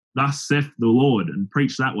saying, thus saith the Lord, and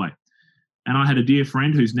preach that way. And I had a dear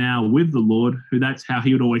friend who's now with the Lord, who that's how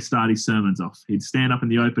he would always start his sermons off. He'd stand up in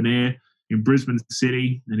the open air in Brisbane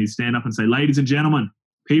City, and he'd stand up and say, ladies and gentlemen,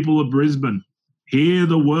 people of Brisbane, hear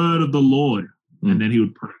the word of the Lord. And then he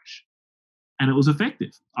would preach. And it was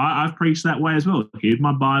effective. I've preached that way as well. Here's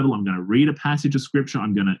my Bible. I'm going to read a passage of Scripture.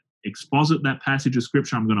 I'm going to exposit that passage of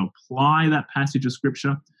Scripture. I'm going to apply that passage of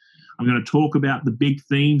Scripture. I'm going to talk about the big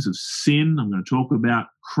themes of sin. I'm going to talk about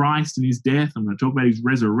Christ and his death. I'm going to talk about his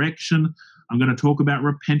resurrection. I'm going to talk about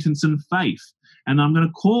repentance and faith. And I'm going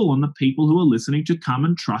to call on the people who are listening to come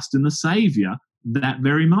and trust in the Savior that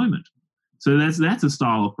very moment. So that's a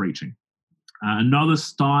style of preaching. Another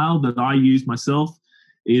style that I use myself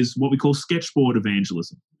is what we call sketchboard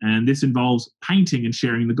evangelism. And this involves painting and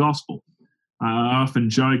sharing the gospel. I often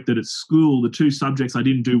joke that at school, the 2 subjects I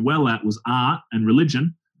didn't do well at was art and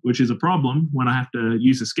religion, which is a problem when I have to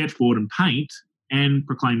use a sketchboard and paint and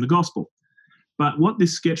proclaim the gospel. But what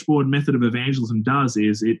this sketchboard method of evangelism does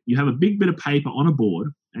is you have a big bit of paper on a board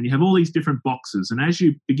and you have all these different boxes. And as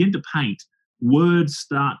you begin to paint, words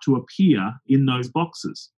start to appear in those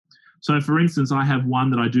boxes. So, for instance, I have one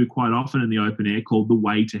that I do quite often in the open air called The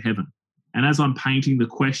Way to Heaven. And as I'm painting, the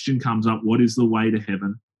question comes up, what is the way to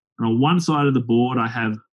heaven? And on one side of the board, I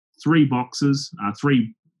have 3 boxes,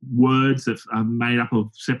 3 words that are made up of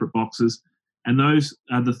separate boxes. And those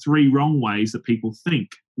are the 3 wrong ways that people think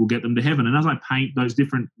will get them to heaven. And as I paint, those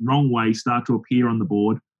different wrong ways start to appear on the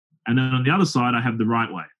board. And then on the other side, I have the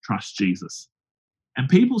right way, trust Jesus. And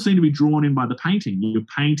people seem to be drawn in by the painting. You're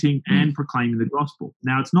painting and proclaiming the gospel.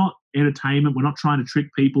 Now, it's not entertainment. We're not trying to trick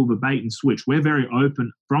people with a bait and switch. We're very open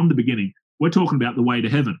from the beginning. We're talking about the way to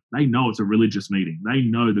heaven. They know it's a religious meeting. They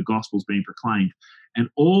know the gospel's being proclaimed. And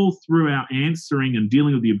all through our answering and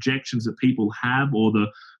dealing with the objections that people have or the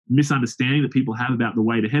misunderstanding that people have about the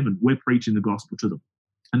way to heaven, we're preaching the gospel to them.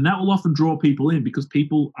 And that will often draw people in because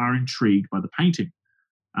people are intrigued by the painting.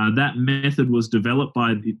 That method was developed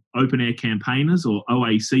by the Open Air Campaigners, or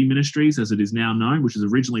OAC Ministries, as it is now known, which is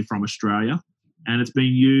originally from Australia. And it's been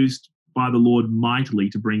used by the Lord mightily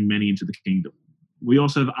to bring many into the kingdom. We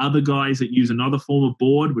also have other guys that use another form of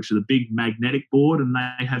board, which is a big magnetic board, and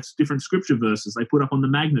they have different scripture verses they put up on the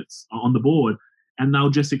magnets on the board, and they'll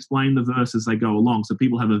just explain the verse as they go along. So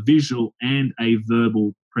people have a visual and a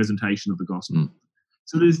verbal presentation of the gospel.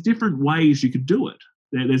 So there's different ways you could do it.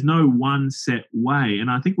 There's no one set way.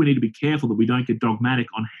 And I think we need to be careful that we don't get dogmatic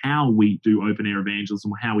on how we do open air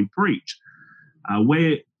evangelism or how we preach.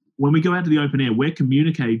 Where when we go out to the open air, we're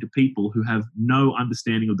communicating to people who have no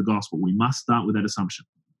understanding of the gospel. We must start with that assumption.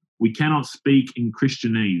 We cannot speak in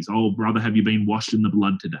Christianese. Oh, brother, have you been washed in the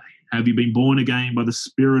blood today? Have you been born again by the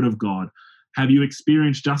Spirit of God? Have you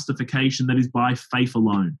experienced justification that is by faith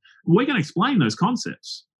alone? We're going to explain those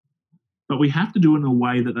concepts, but we have to do it in a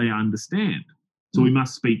way that they understand. So we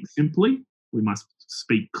must speak simply. We must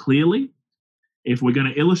speak clearly. If we're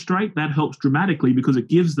going to illustrate, that helps dramatically because it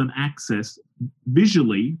gives them access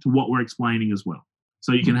visually to what we're explaining as well.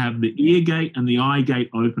 So you can have the ear gate and the eye gate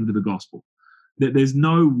open to the gospel. There's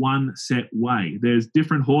no one set way. There's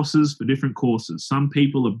different horses for different courses. Some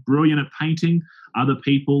people are brilliant at painting. Other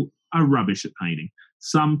people are rubbish at painting.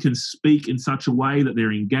 Some can speak in such a way that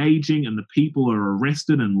they're engaging and the people are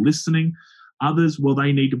arrested and listening. Others, well,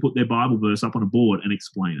 they need to put their Bible verse up on a board and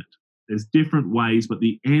explain it. There's different ways, but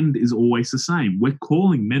the end is always the same. We're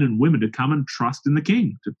calling men and women to come and trust in the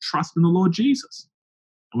King, to trust in the Lord Jesus.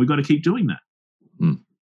 And we've got to keep doing that.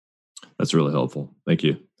 That's really helpful. Thank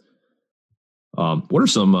you. What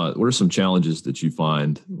are some challenges that you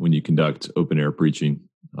find when you conduct open air preaching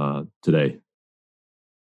today?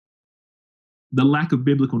 The lack of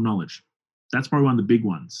biblical knowledge. That's probably one of the big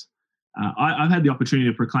ones. I've had the opportunity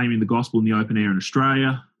of proclaiming the gospel in the open air in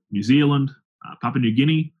Australia, New Zealand, Papua New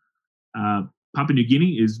Guinea. Papua New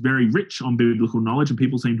Guinea is very rich on biblical knowledge and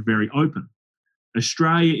people seem very open.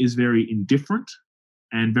 Australia is very indifferent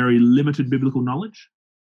and very limited biblical knowledge.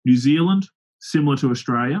 New Zealand, similar to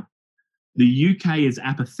Australia. The UK is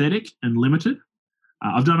apathetic and limited.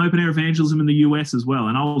 I've done open air evangelism in the US as well,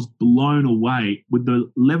 and I was blown away with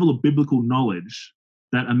the level of biblical knowledge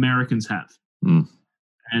that Americans have.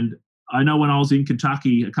 And I know when I was in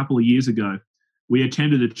Kentucky a couple of years ago, we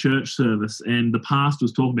attended a church service and the pastor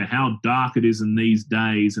was talking about how dark it is in these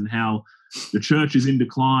days and how the church is in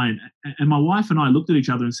decline. And my wife and I looked at each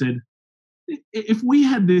other and said, if we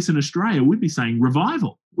had this in Australia, we'd be saying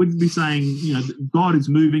revival. We'd be saying, God is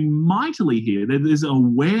moving mightily here. There's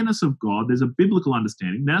awareness of God. There's a biblical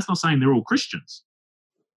understanding. Now, that's not saying they're all Christians,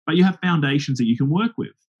 but you have foundations that you can work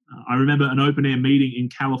with. I remember an open air meeting in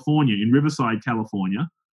California, in Riverside, California,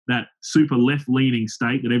 that super left-leaning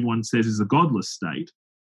state that everyone says is a godless state.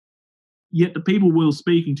 Yet the people we were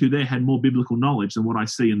speaking to there had more biblical knowledge than what I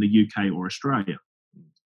see in the UK or Australia.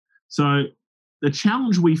 So the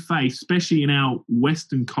challenge we face, especially in our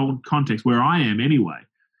Western context, where I am anyway,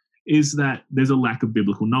 is that there's a lack of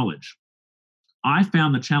biblical knowledge. I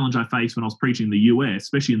found the challenge I faced when I was preaching in the US,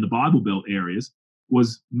 especially in the Bible Belt areas,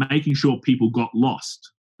 was making sure people got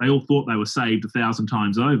lost. They all thought they were saved 1,000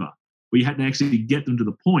 times over. We had to actually get them to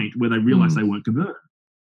the point where they realized they weren't converted.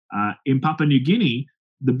 In Papua New Guinea,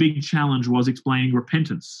 the big challenge was explaining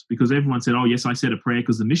repentance because everyone said, oh, yes, I said a prayer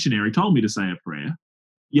because the missionary told me to say a prayer.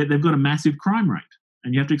 Yet they've got a massive crime rate.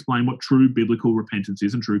 And you have to explain what true biblical repentance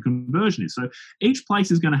is and true conversion is. So each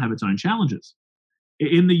place is going to have its own challenges.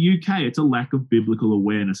 In the UK, it's a lack of biblical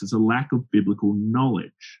awareness. It's a lack of biblical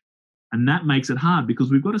knowledge. And that makes it hard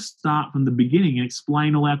because we've got to start from the beginning and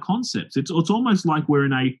explain all our concepts. It's almost like we're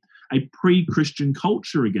in a pre-Christian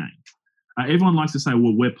culture again. Everyone likes to say,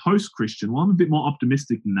 well, we're post-Christian. Well, I'm a bit more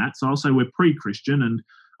optimistic than that. So I'll say we're pre-Christian, and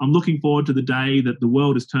I'm looking forward to the day that the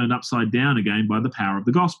world is turned upside down again by the power of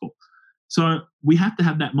the gospel. So we have to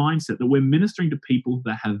have that mindset that we're ministering to people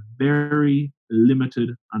that have very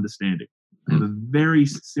limited understanding. They have a very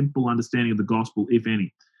simple understanding of the gospel, if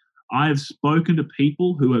any. I have spoken to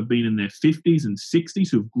people who have been in their 50s and 60s,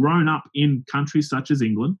 who've grown up in countries such as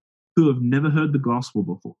England, who have never heard the gospel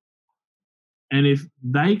before. And if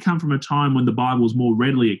they come from a time when the Bible is more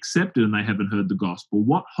readily accepted and they haven't heard the gospel,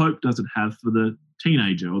 what hope does it have for the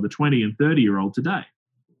teenager or the 20 and 30-year-old today?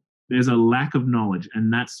 There's a lack of knowledge,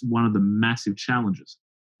 and that's one of the massive challenges.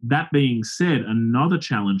 That being said, another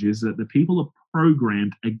challenge is that the people are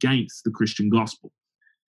programmed against the Christian gospel.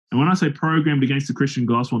 And when I say programmed against the Christian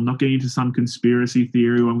gospel, I'm not getting into some conspiracy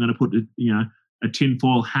theory or I'm going to put a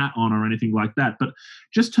tinfoil hat on or anything like that. But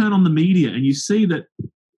just turn on the media and you see that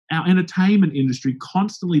our entertainment industry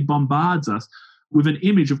constantly bombards us with an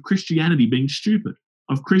image of Christianity being stupid,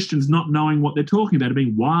 of Christians not knowing what they're talking about, of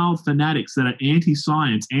being wild fanatics that are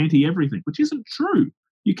anti-science, anti-everything, which isn't true.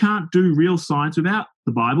 You can't do real science without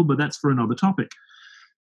the Bible, but that's for another topic.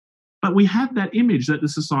 But we have that image that the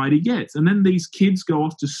society gets. And then these kids go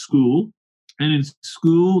off to school, and in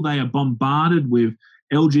school they are bombarded with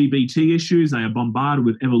LGBT issues, they are bombarded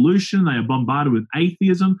with evolution, they are bombarded with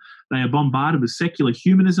atheism, they are bombarded with secular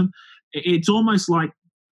humanism. It's almost like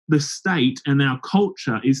the state and our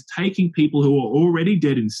culture is taking people who are already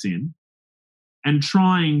dead in sin and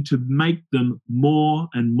trying to make them more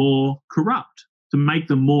and more corrupt, to make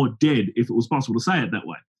them more dead, if it was possible to say it that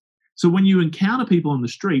way. So when you encounter people on the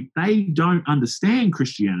street, they don't understand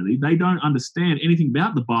Christianity. They don't understand anything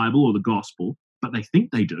about the Bible or the gospel, but they think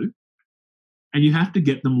they do. And you have to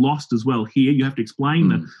get them lost as well here. You have to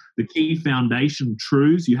explain the key foundation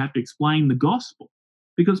truths. You have to explain the gospel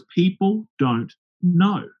because people don't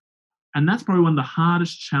know. And that's probably one of the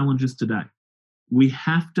hardest challenges today. We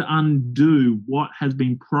have to undo what has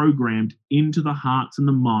been programmed into the hearts and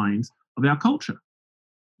the minds of our culture.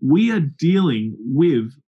 We are dealing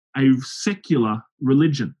with a secular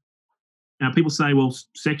religion. Now, people say, well,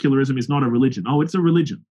 secularism is not a religion. Oh, it's a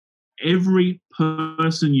religion. Every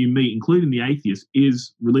person you meet, including the atheist,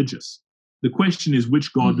 is religious. The question is,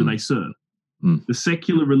 which God do they serve? The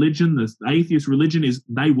secular religion, the atheist religion, is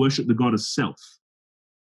they worship the God of self.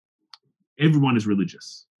 Everyone is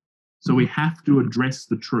religious. So we have to address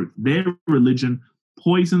the truth. Their religion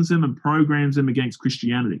poisons them and programs them against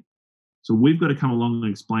Christianity. So we've got to come along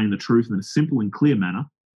and explain the truth in a simple and clear manner,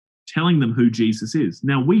 telling them who Jesus is.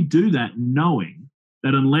 Now, we do that knowing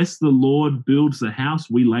that unless the Lord builds the house,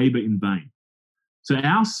 we labor in vain. So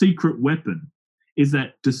our secret weapon is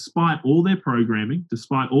that despite all their programming,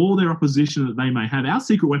 despite all their opposition that they may have, our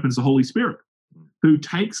secret weapon is the Holy Spirit, who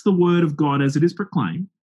takes the word of God as it is proclaimed,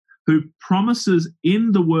 who promises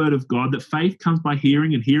in the word of God that faith comes by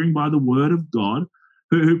hearing and hearing by the word of God,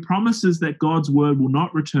 who promises that God's word will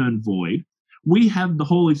not return void. We have the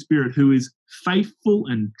Holy Spirit who is faithful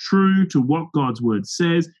and true to what God's word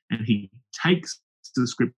says, and he takes the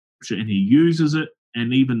scripture and he uses it,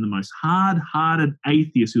 and even the most hard-hearted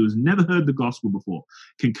atheist who has never heard the gospel before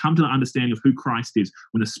can come to the understanding of who Christ is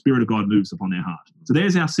when the Spirit of God moves upon their heart. So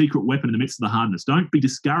there's our secret weapon in the midst of the hardness. Don't be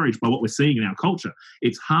discouraged by what we're seeing in our culture.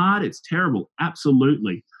 It's hard, it's terrible,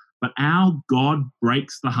 absolutely. But our God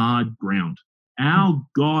breaks the hard ground. Our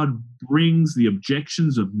God brings the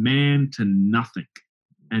objections of man to nothing,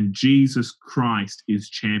 and Jesus Christ is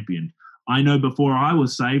championed. I know before I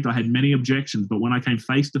was saved, I had many objections, but when I came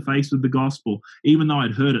face to face with the gospel, even though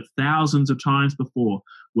I'd heard it thousands of times before,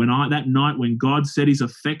 that night when God set his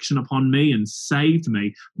affection upon me and saved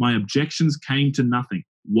me, my objections came to nothing.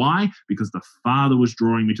 Why? Because the Father was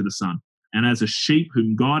drawing me to the Son. And as a sheep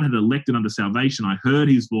whom God had elected unto salvation, I heard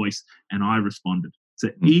his voice and I responded. So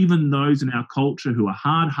even those in our culture who are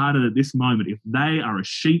hard-hearted at this moment, if they are a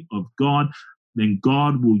sheep of God, then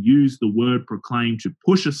God will use the word proclaimed to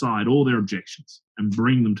push aside all their objections and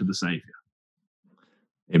bring them to the Savior.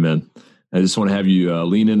 Amen. I just want to have you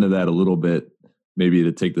lean into that a little bit, maybe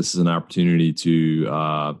to take this as an opportunity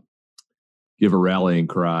to give a rallying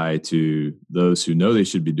cry to those who know they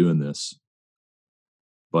should be doing this,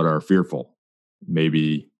 but are fearful.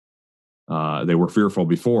 Maybe they were fearful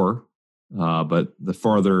before, but the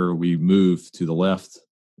farther we move to the left,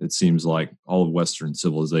 it seems like all of Western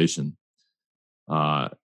civilization. I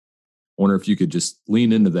wonder if you could just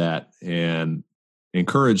lean into that and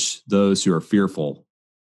encourage those who are fearful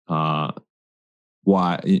to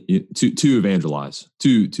evangelize,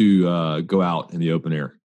 to go out in the open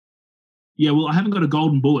air. Yeah, well, I haven't got a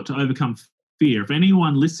golden bullet to overcome fear. If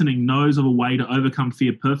anyone listening knows of a way to overcome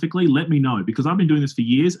fear perfectly, let me know, because I've been doing this for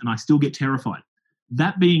years and I still get terrified.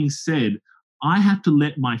 That being said, I have to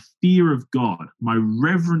let my fear of God, my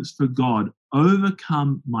reverence for God,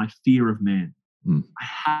 overcome my fear of man. I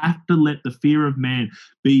have to let the fear of man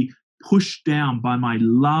be pushed down by my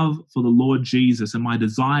love for the Lord Jesus and my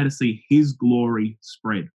desire to see his glory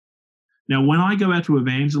spread. Now, when I go out to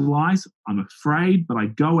evangelize, I'm afraid, but I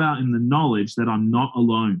go out in the knowledge that I'm not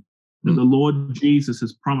alone, that the Lord Jesus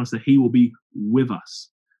has promised that he will be with us,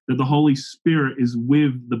 that the Holy Spirit is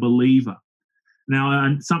with the believer.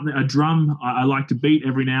 Now, a drum I like to beat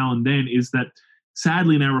every now and then is that,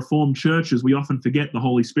 sadly, in our Reformed churches, we often forget the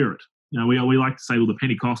Holy Spirit. You know, we like to say, well, the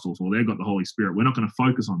Pentecostals, well, they've got the Holy Spirit. We're not going to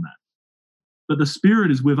focus on that. But the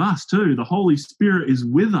Spirit is with us too. The Holy Spirit is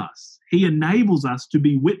with us. He enables us to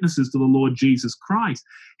be witnesses to the Lord Jesus Christ.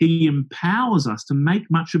 He empowers us to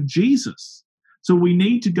make much of Jesus. So we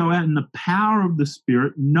need to go out in the power of the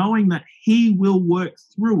Spirit, knowing that he will work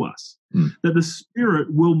through us, that the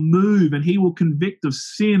Spirit will move and he will convict of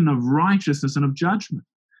sin, of righteousness, and of judgment.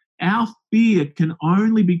 Our fear can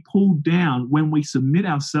only be pulled down when we submit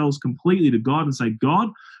ourselves completely to God and say,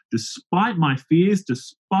 God, despite my fears,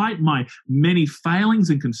 despite my many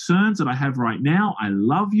failings and concerns that I have right now, I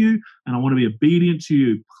love you and I want to be obedient to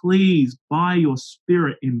you. Please, by your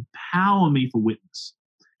Spirit, empower me for witness.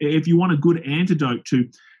 If you want a good antidote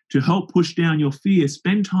to help push down your fear,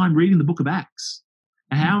 spend time reading the book of Acts.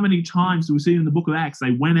 How many times do we see in the book of Acts,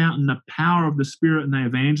 they went out in the power of the Spirit and they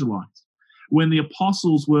evangelized? When the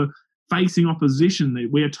apostles were facing opposition,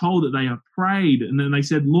 we are told that they have prayed and then they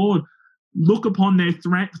said, Lord, look upon their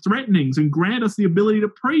threatenings and grant us the ability to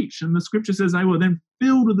preach. And the scripture says they were then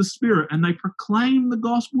filled with the Spirit and they proclaimed the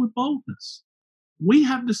gospel with boldness. We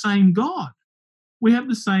have the same God. We have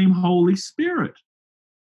the same Holy Spirit.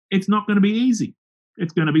 It's not going to be easy.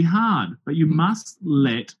 It's going to be hard, but you must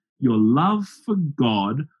let your love for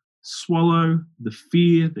God swallow the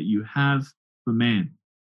fear that you have for man.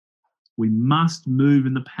 We must move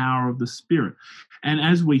in the power of the Spirit. And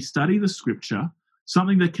as we study the scripture,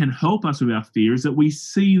 something that can help us with our fear is that we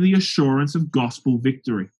see the assurance of gospel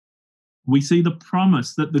victory. We see the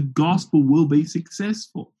promise that the gospel will be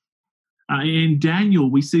successful. In Daniel,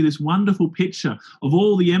 we see this wonderful picture of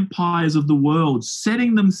all the empires of the world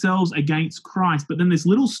setting themselves against Christ. But then this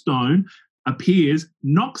little stone appears,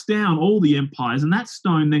 knocks down all the empires, and that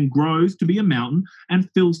stone then grows to be a mountain and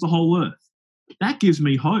fills the whole earth. That gives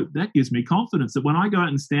me hope. That gives me confidence that when I go out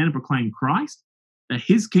and stand and proclaim Christ, that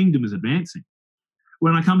his kingdom is advancing.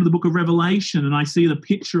 When I come to the book of Revelation and I see the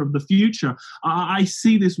picture of the future, I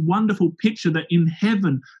see this wonderful picture that in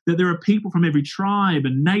heaven, that there are people from every tribe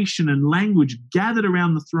and nation and language gathered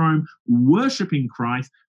around the throne, worshiping Christ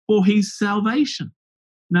for his salvation.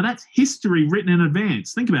 Now that's history written in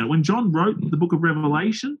advance. Think about it. When John wrote the book of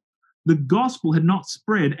Revelation, the gospel had not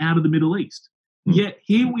spread out of the Middle East. Yet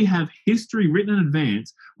here we have history written in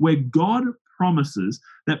advance where God promises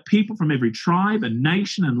that people from every tribe and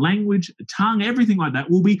nation and language, tongue, everything like that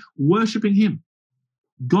will be worshiping him.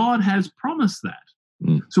 God has promised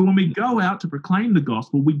that. So when we go out to proclaim the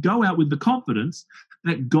gospel, we go out with the confidence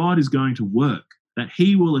that God is going to work, that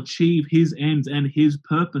he will achieve his ends and his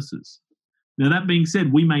purposes. Now, that being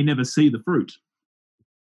said, we may never see the fruit,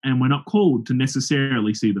 and we're not called to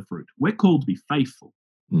necessarily see the fruit. We're called to be faithful.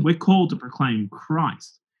 We're called to proclaim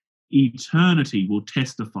Christ. Eternity will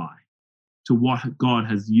testify to what God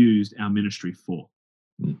has used our ministry for.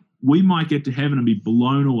 We might get to heaven and be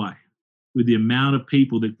blown away with the amount of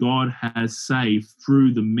people that God has saved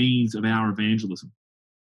through the means of our evangelism.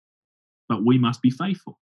 But we must be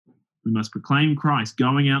faithful. We must proclaim Christ,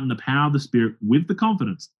 going out in the power of the Spirit with the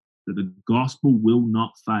confidence that the gospel will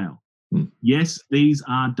not fail. Yes, these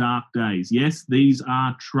are dark days. Yes, these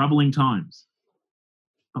are troubling times.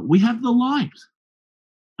 But we have the light,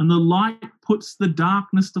 and the light puts the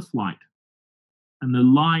darkness to flight, and the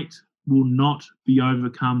light will not be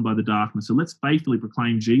overcome by the darkness. So let's faithfully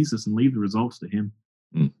proclaim Jesus and leave the results to him.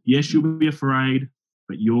 Yes, you'll be afraid,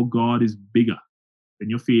 but your God is bigger than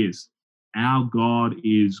your fears. Our God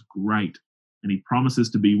is great, and he promises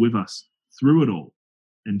to be with us through it all.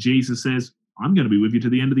 And Jesus says, I'm going to be with you to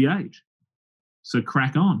the end of the age. So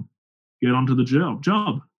crack on. Get on to the job.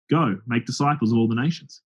 Go, make disciples of all the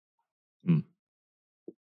nations.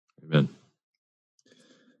 Amen.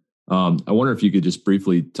 I wonder if you could just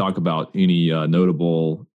briefly talk about any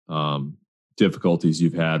notable difficulties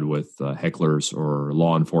you've had with hecklers or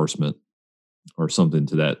law enforcement or something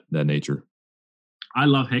to that nature. I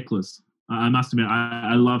love hecklers. I must admit,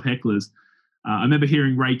 I love hecklers. I remember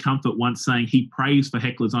hearing Ray Comfort once saying he prays for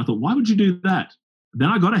hecklers. And I thought, why would you do that? Then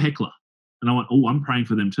I got a heckler, and I went, I'm praying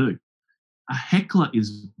for them too. A heckler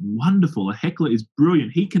is wonderful. A heckler is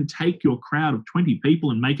brilliant. He can take your crowd of 20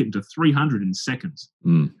 people and make it into 300 in seconds.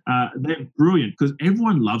 They're brilliant because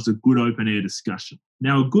everyone loves a good open-air discussion.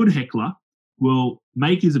 Now, a good heckler will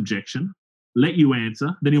make his objection, let you answer,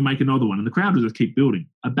 then he'll make another one, and the crowd will just keep building.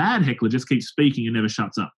 A bad heckler just keeps speaking and never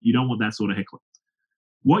shuts up. You don't want that sort of heckler.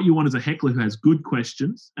 What you want is a heckler who has good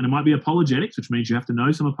questions, and it might be apologetics, which means you have to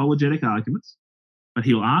know some apologetic arguments, but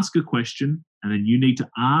he'll ask a question, and then you need to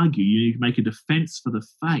argue. You need to make a defense for the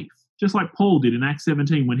faith, just like Paul did in Acts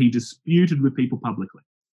 17 when he disputed with people publicly.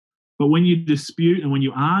 But when you dispute and when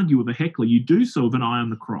you argue with a heckler, you do so with an eye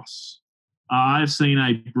on the cross. I've seen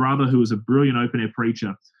a brother who was a brilliant open-air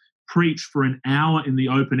preacher preach for an hour in the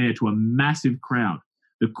open air to a massive crowd.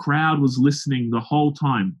 The crowd was listening the whole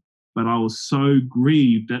time, but I was so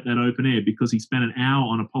grieved at that open air because he spent an hour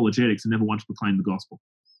on apologetics and never once proclaimed the gospel.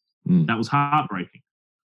 That was heartbreaking.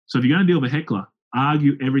 So if you're going to deal with a heckler,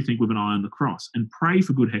 argue everything with an eye on the cross and pray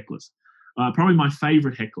for good hecklers. Probably my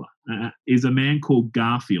favorite heckler is a man called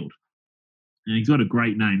Garfield. And he's got a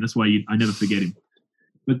great name. That's why I never forget him.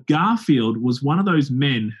 But Garfield was one of those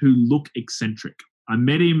men who look eccentric. I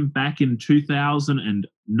met him back in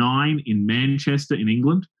 2009 in Manchester in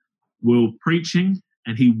England. We were preaching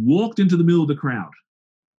and he walked into the middle of the crowd.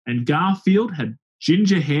 And Garfield had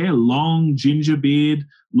ginger hair, long ginger beard,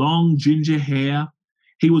 long ginger hair.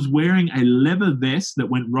 He was wearing a leather vest that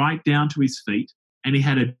went right down to his feet, and he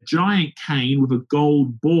had a giant cane with a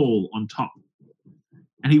gold ball on top.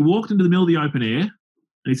 And he walked into the middle of the open air, and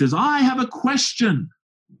he says, I have a question.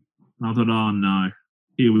 And I thought, oh no,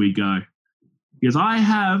 here we go. He goes, I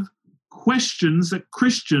have questions that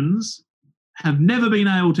Christians have never been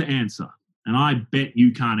able to answer. And I bet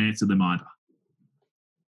you can't answer them either.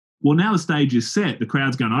 Well, now the stage is set. The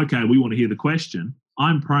crowd's going, okay, we want to hear the question.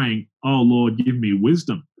 I'm praying, oh, Lord, give me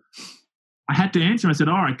wisdom. I had to answer. I said,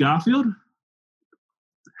 all right, Garfield,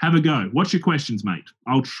 have a go. What's your questions, mate?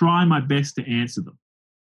 I'll try my best to answer them.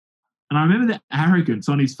 And I remember the arrogance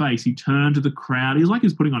on his face. He turned to the crowd. He was like he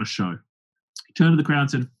was putting on a show. He turned to the crowd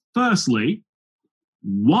and said, firstly,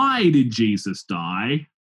 why did Jesus die?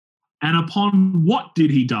 And upon what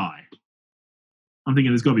did he die? I'm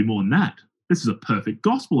thinking there's got to be more than that. This is a perfect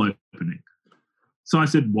gospel opening. So I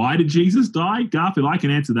said, why did Jesus die? Garfield, I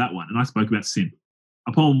can answer that one. And I spoke about sin.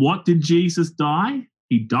 Upon what did Jesus die?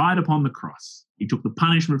 He died upon the cross. He took the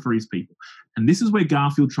punishment for his people. And this is where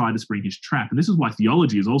Garfield tried to spring his trap. And this is why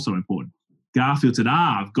theology is also important. Garfield said,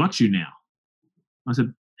 I've got you now. I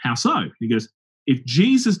said, how so? He goes, if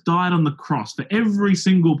Jesus died on the cross for every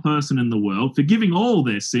single person in the world, forgiving all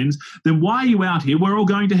their sins, then why are you out here? We're all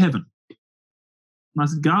going to heaven. And I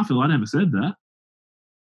said, Garfield, I never said that.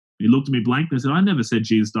 He looked at me blankly and said, I never said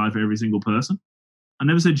Jesus died for every single person. I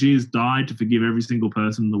never said Jesus died to forgive every single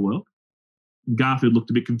person in the world. And Garfield looked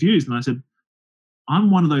a bit confused, and I said, I'm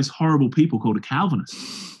one of those horrible people called a Calvinist.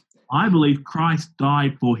 I believe Christ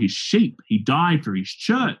died for his sheep. He died for his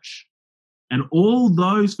church. And all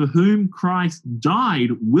those for whom Christ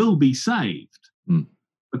died will be saved.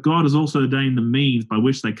 But God has also ordained the means by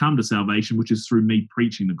which they come to salvation, which is through me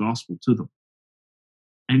preaching the gospel to them.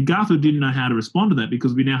 And Garfield didn't know how to respond to that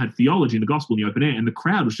because we now had theology and the gospel in the open air, and the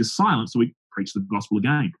crowd was just silent, so we preached the gospel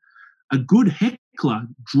again. A good heckler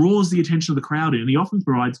draws the attention of the crowd in, and he often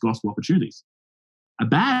provides gospel opportunities. A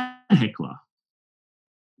bad heckler,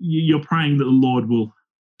 you're praying that the Lord will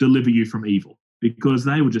deliver you from evil, because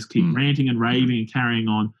they will just keep ranting and raving and carrying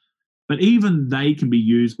on. But even they can be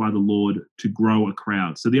used by the Lord to grow a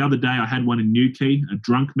crowd. So the other day I had one in Newquay, a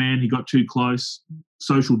drunk man. He got too close.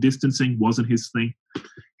 Social distancing wasn't his thing.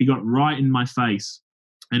 He got right in my face,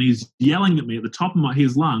 and he's yelling at me at the top of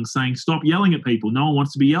his lungs saying, stop yelling at people. No one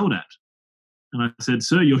wants to be yelled at. And I said,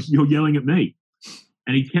 sir, you're yelling at me.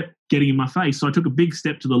 And he kept getting in my face. So I took a big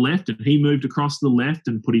step to the left, and he moved across to the left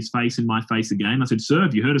and put his face in my face again. I said, sir,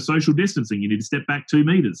 have you heard of social distancing? You need to step back 2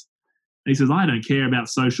 meters. And he says, I don't care about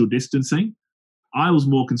social distancing. I was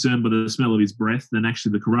more concerned by the smell of his breath than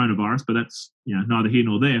actually the coronavirus, but that's neither here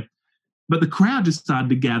nor there. But the crowd just started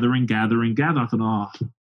to gather and gather and gather. I thought,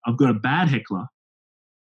 I've got a bad heckler,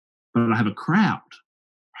 but I have a crowd.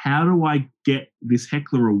 How do I get this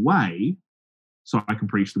heckler away so I can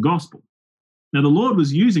preach the gospel? Now, the Lord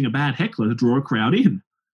was using a bad heckler to draw a crowd in.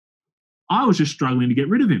 I was just struggling to get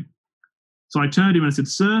rid of him. So I turned to him and I said,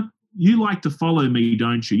 sir, you like to follow me,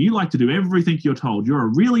 don't you? You like to do everything you're told. You're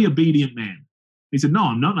a really obedient man. He said, no,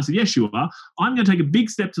 I'm not. And I said, yes, you are. I'm going to take a big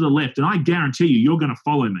step to the left, and I guarantee you're going to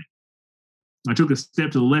follow me. I took a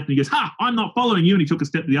step to the left, and he goes, I'm not following you. And he took a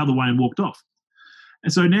step the other way and walked off.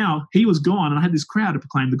 And so now he was gone, and I had this crowd to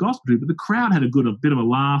proclaim the gospel to, but the crowd had a bit of a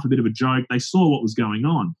laugh, a bit of a joke. They saw what was going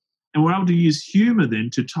on. And we're able to use humor then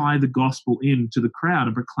to tie the gospel into the crowd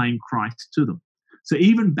and proclaim Christ to them. So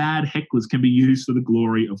even bad hecklers can be used for the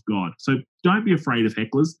glory of God. So don't be afraid of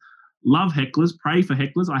hecklers. Love hecklers. Pray for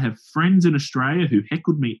hecklers. I have friends in Australia who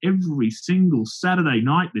heckled me every single Saturday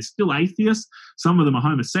night. They're still atheists. Some of them are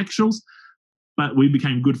homosexuals. But we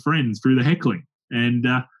became good friends through the heckling. And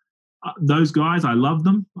those guys, I love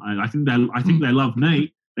them. I think they love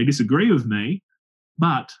me. They disagree with me.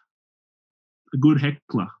 But a good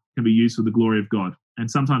heckler can be used for the glory of God. And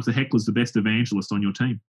sometimes the heckler's the best evangelist on your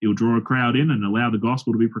team. He'll draw a crowd in and allow the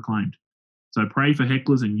gospel to be proclaimed. So pray for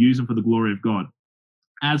hecklers and use them for the glory of God.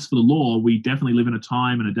 As for the law, we definitely live in a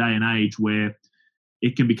time and a day and age where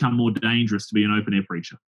it can become more dangerous to be an open-air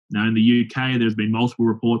preacher. Now, in the UK, there's been multiple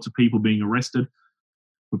reports of people being arrested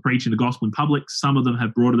for preaching the gospel in public. Some of them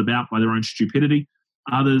have brought it about by their own stupidity.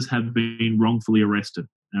 Others have been wrongfully arrested.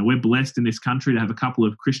 Now, we're blessed in this country to have a couple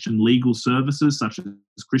of Christian legal services, such as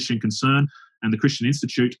Christian Concern and the Christian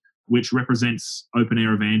Institute, which represents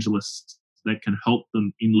open-air evangelists that can help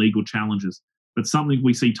them in legal challenges. But something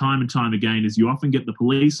we see time and time again is you often get the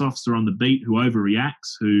police officer on the beat who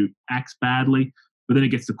overreacts, who acts badly, but then it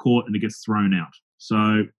gets to court and it gets thrown out.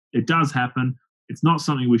 So it does happen. It's not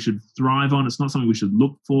something we should thrive on. It's not something we should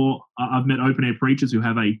look for. I've met open-air preachers who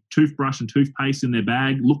have a toothbrush and toothpaste in their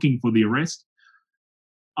bag looking for the arrest.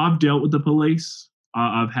 I've dealt with the police.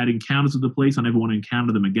 I've had encounters with the police. I never want to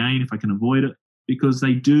encounter them again if I can avoid it, because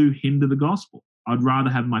they do hinder the gospel. I'd rather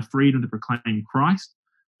have my freedom to proclaim Christ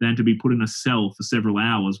than to be put in a cell for several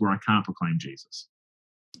hours where I can't proclaim Jesus.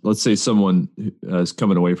 Let's say someone is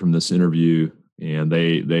coming away from this interview and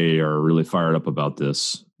they are really fired up about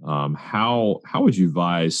this. How would you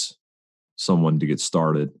advise someone to get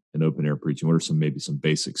started in open air preaching? What are maybe some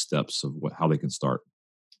basic steps of how they can start?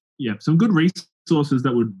 Yeah, some good resources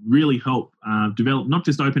that would really help develop not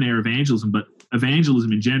just open air evangelism, but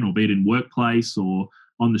evangelism in general, be it in workplace or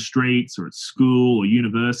on the streets or at school or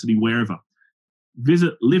university, wherever.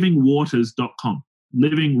 Visit livingwaters.com.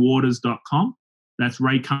 Livingwaters.com. That's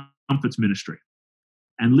Ray Comfort's ministry.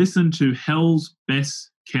 And listen to Hell's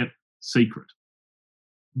Best Kept Secret.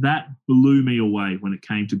 That blew me away when it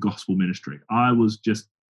came to gospel ministry. I was just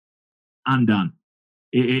undone.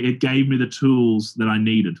 It gave me the tools that I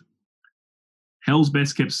needed. Hell's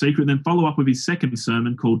Best Kept Secret. Then follow up with his second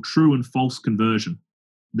sermon called True and False Conversion.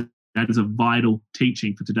 That is a vital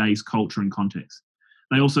teaching for today's culture and context.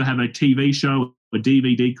 They also have a TV show, a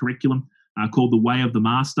DVD curriculum called The Way of the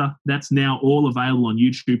Master. That's now all available on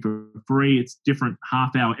YouTube for free. It's different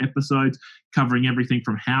half-hour episodes covering everything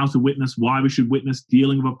from how to witness, why we should witness,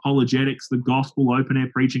 dealing with apologetics, the gospel, open-air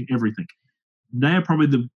preaching, everything. They are probably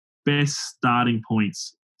the best starting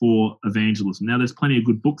points for evangelism. Now, there's plenty of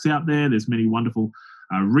good books out there. There's many wonderful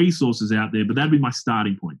resources out there, but that'd be my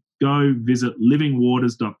starting point. Go visit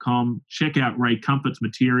livingwaters.com. Check out Ray Comfort's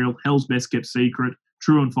material, Hell's Best Kept Secret,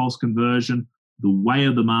 True and False Conversion, The Way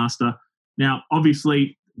of the Master. Now,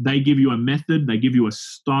 obviously, they give you a method. They give you a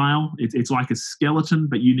style. It's like a skeleton,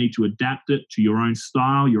 but you need to adapt it to your own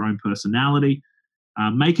style, your own personality.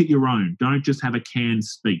 Make it your own. Don't just have a canned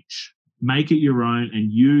speech. Make it your own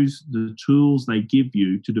and use the tools they give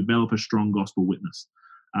you to develop a strong gospel witness.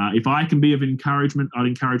 If I can be of encouragement, I'd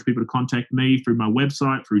encourage people to contact me through my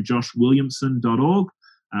website, through joshwilliamson.org.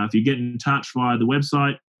 If you get in touch via the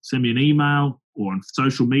website, send me an email or on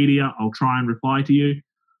social media. I'll try and reply to you.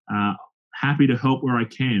 Happy to help where I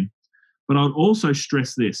can. But I'd also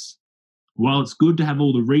stress this. While it's good to have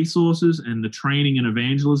all the resources and the training in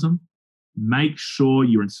evangelism, make sure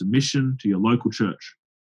you're in submission to your local church.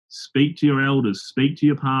 Speak to your elders, speak to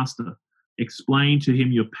your pastor, explain to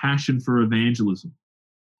him your passion for evangelism.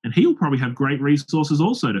 And he'll probably have great resources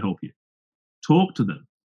also to help you. Talk to them.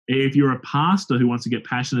 If you're a pastor who wants to get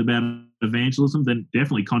passionate about evangelism, then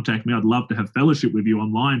definitely contact me. I'd love to have fellowship with you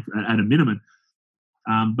online at a minimum.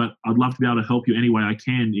 But I'd love to be able to help you any way I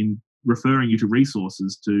can in referring you to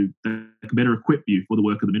resources that can better equip you for the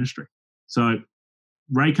work of the ministry. So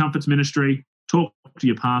Ray Comfort's ministry, talk to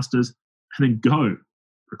your pastors, and then go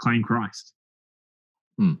proclaim Christ.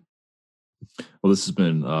 Well, this has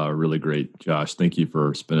been really great, Josh. Thank you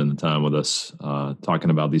for spending the time with us talking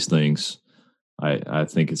about these things. I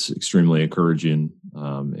think it's extremely encouraging.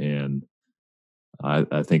 And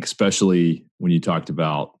I think especially when you talked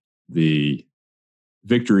about the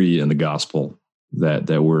victory in the gospel that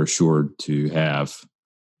we're assured to have.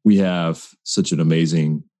 We have such an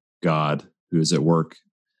amazing God who is at work.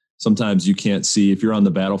 Sometimes you can't see, if you're on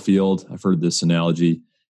the battlefield, I've heard this analogy,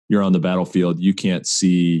 you're on the battlefield, you can't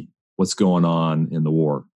see what's going on in the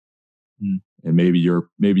war. And maybe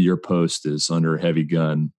your post is under a heavy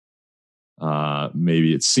gun.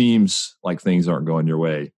 Maybe it seems like things aren't going your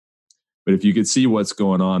way. But if you could see what's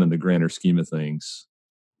going on in the grander scheme of things,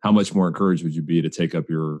 how much more encouraged would you be to take up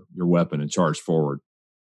your weapon and charge forward?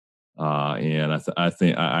 And I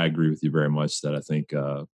think I agree with you very much that I think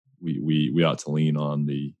we ought to lean on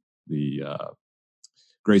the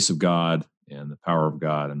grace of God and the power of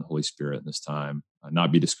God and the Holy Spirit in this time.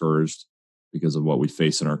 Not be discouraged because of what we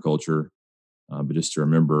face in our culture, but just to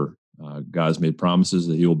remember God has made promises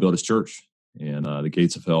that He will build His church, and the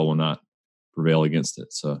gates of hell will not prevail against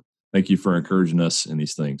it. So thank you for encouraging us in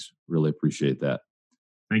these things. Really appreciate that.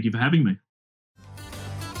 Thank you for having me.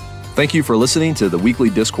 Thank you for listening to the weekly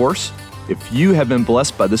Discourse. If you have been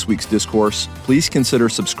blessed by this week's Discourse, please consider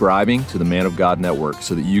subscribing to the Man of God Network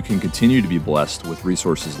so that you can continue to be blessed with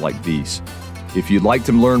resources like these. If you'd like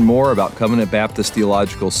to learn more about Covenant Baptist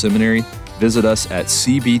Theological Seminary, visit us at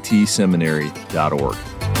cbtseminary.org.